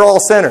you're all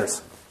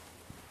sinners.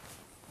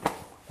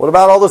 What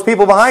about all those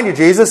people behind you,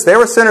 Jesus? They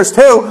were sinners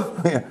too.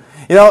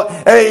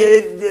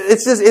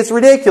 It's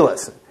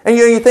ridiculous. And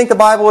you think the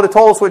Bible would have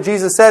told us what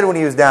Jesus said when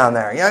he was down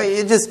there.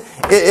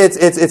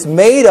 It's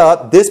made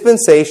up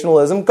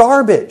dispensationalism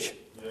garbage.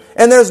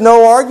 And there's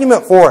no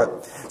argument for it.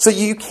 So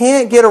you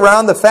can't get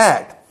around the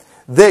fact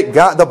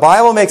that the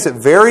Bible makes it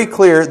very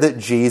clear that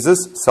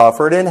Jesus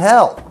suffered in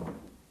hell.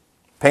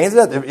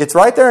 It's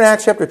right there in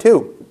Acts chapter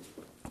 2.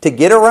 To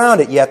get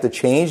around it, you have to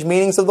change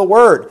meanings of the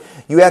word.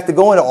 You have to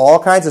go into all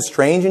kinds of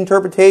strange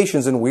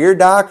interpretations and weird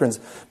doctrines.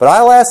 But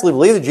I lastly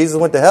believe that Jesus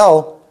went to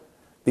hell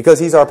because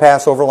he's our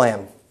Passover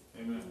lamb.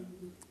 Amen.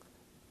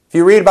 If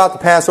you read about the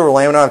Passover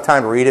lamb, I don't have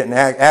time to read it, in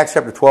Acts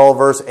chapter 12,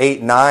 verse 8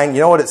 and 9,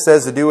 you know what it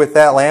says to do with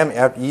that lamb?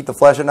 After you eat the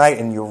flesh at night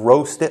and you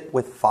roast it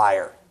with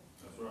fire.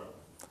 That's right.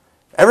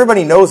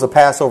 Everybody knows the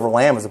Passover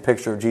lamb is a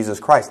picture of Jesus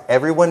Christ.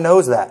 Everyone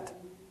knows that.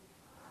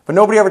 But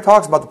nobody ever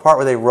talks about the part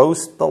where they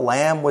roast the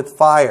lamb with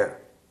fire.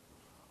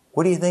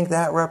 What do you think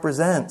that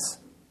represents?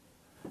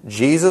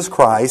 Jesus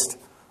Christ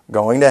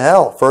going to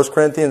hell. 1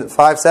 Corinthians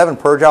 5:7,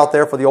 purge out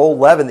therefore the old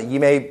leaven, that ye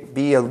may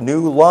be a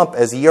new lump,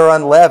 as ye are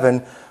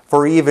unleavened.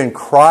 For even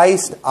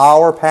Christ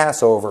our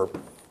Passover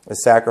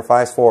is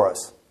sacrificed for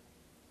us.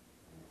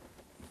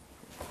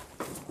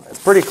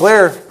 It's pretty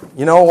clear.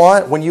 You know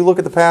what? When you look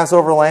at the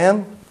Passover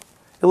lamb,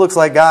 It looks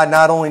like God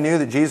not only knew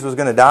that Jesus was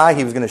going to die,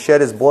 He was going to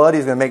shed His blood, He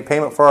was going to make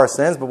payment for our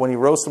sins, but when He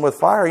roasted Him with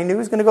fire, He knew He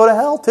was going to go to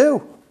hell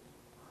too.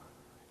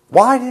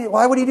 Why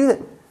would He do that?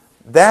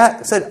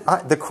 That said,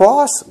 the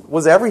cross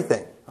was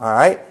everything. All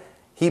right?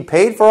 He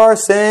paid for our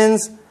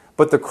sins,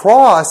 but the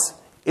cross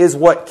is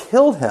what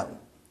killed Him.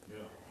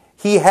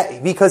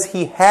 Because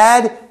He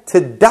had to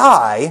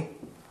die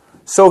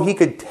so He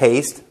could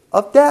taste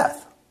of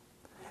death.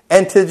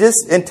 And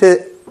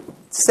to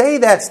say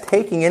that's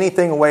taking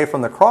anything away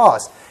from the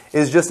cross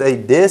is just a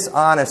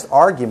dishonest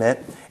argument,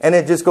 and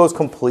it just goes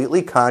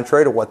completely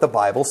contrary to what the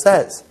Bible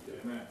says.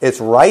 Amen. It's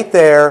right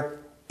there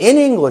in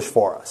English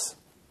for us.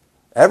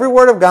 Every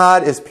word of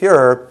God is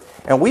pure,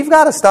 and we've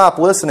got to stop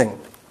listening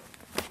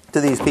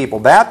to these people.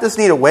 Baptists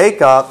need to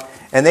wake up,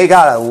 and they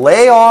got to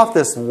lay off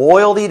this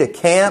loyalty to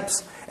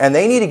camps, and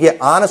they need to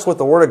get honest with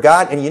the Word of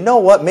God. And you know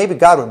what? Maybe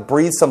God would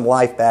breathe some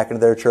life back into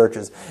their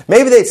churches.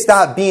 Maybe they'd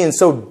stop being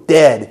so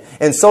dead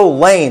and so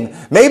lame.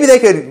 Maybe they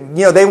could,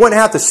 they wouldn't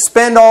have to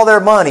spend all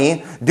their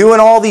money doing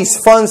all these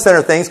fun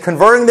center things,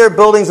 converting their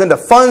buildings into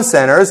fun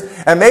centers,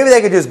 and maybe they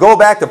could just go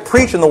back to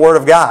preaching the Word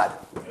of God.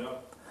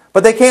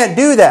 But they can't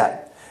do that,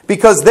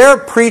 because they're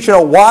preaching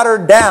a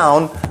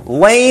watered-down,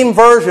 lame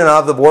version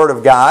of the Word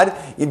of God,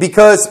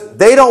 because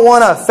they don't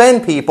want to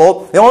offend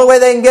people. The only way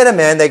they can get them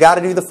in, they got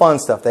to do the fun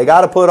stuff. They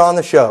got to put on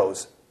the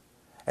shows.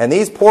 And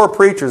these poor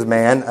preachers,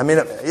 man, I mean,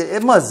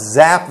 it must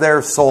zap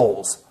their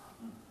souls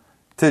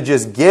to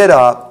just get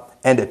up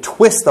and to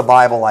twist the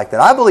Bible like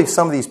that. I believe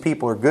some of these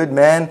people are good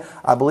men.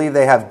 I believe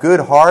they have good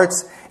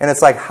hearts. And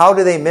it's like, how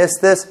do they miss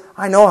this?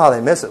 I know how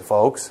they miss it,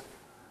 folks.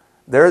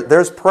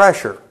 There's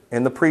pressure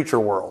in the preacher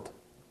world.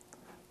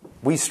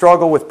 We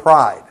struggle with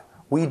pride.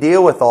 We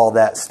deal with all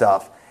that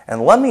stuff.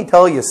 And let me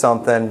tell you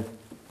something.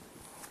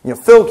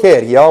 Phil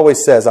Kidd, he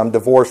always says, I'm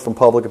divorced from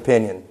public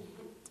opinion.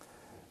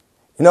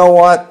 You know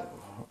what?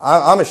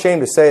 I'm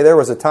ashamed to say there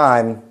was a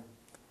time,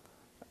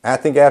 I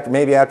think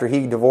after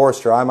he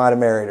divorced her, I might have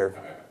married her.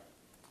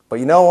 But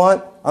you know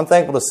what? I'm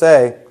thankful to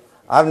say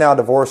I've now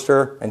divorced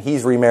her and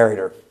he's remarried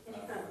her.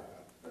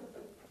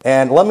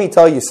 And let me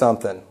tell you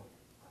something.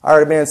 I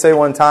heard a man say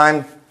one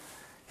time,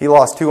 he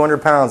lost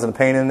 200 pounds in a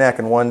pain in the neck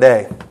in one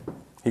day.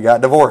 He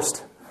got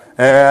divorced.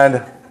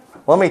 And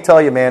let me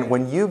tell you, man,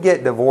 when you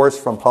get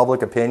divorced from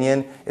public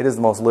opinion, it is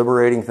the most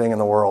liberating thing in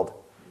the world.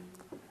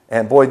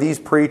 And boy, these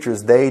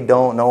preachers, they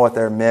don't know what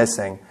they're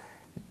missing.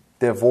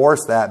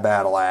 Divorce that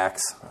battle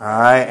axe, all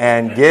right?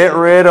 And get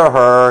rid of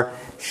her.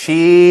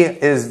 She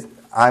is,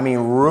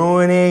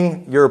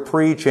 ruining your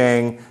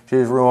preaching.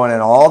 She's ruining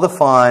all the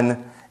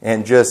fun.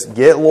 And just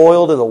get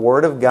loyal to the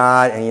Word of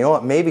God. And you know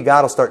what? Maybe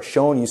God will start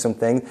showing you some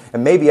things.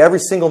 And maybe every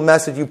single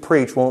message you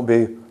preach won't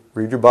be,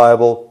 read your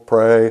Bible,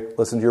 pray,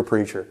 listen to your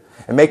preacher.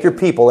 And make your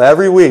people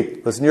every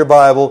week, listen to your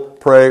Bible,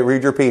 pray,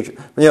 read your preacher.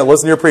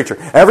 Listen to your preacher.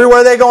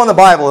 Everywhere they go in the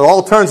Bible, it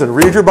all turns into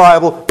read your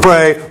Bible,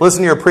 pray, listen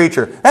to your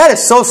preacher. That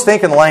is so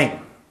stinking lame.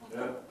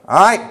 Yeah.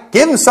 All right?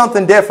 Give them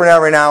something different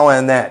every now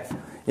and then.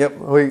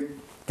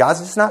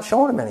 God's just not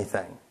showing them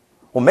anything.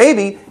 Well,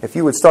 maybe if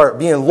you would start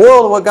being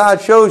loyal to what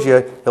God shows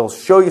you, He'll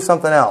show you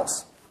something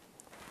else.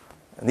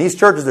 And these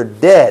churches are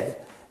dead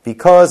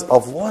because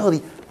of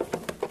loyalty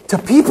to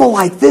people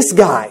like this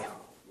guy.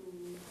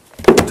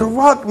 To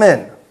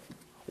Ruckman.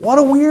 What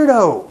a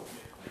weirdo.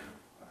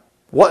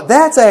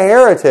 That's a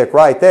heretic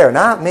right there,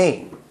 not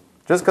me.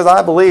 Just because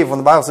I believe when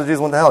the Bible says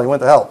Jesus went to hell, He went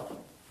to hell.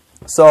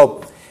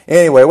 So,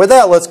 anyway, with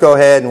that, let's go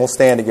ahead and we'll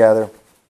stand together.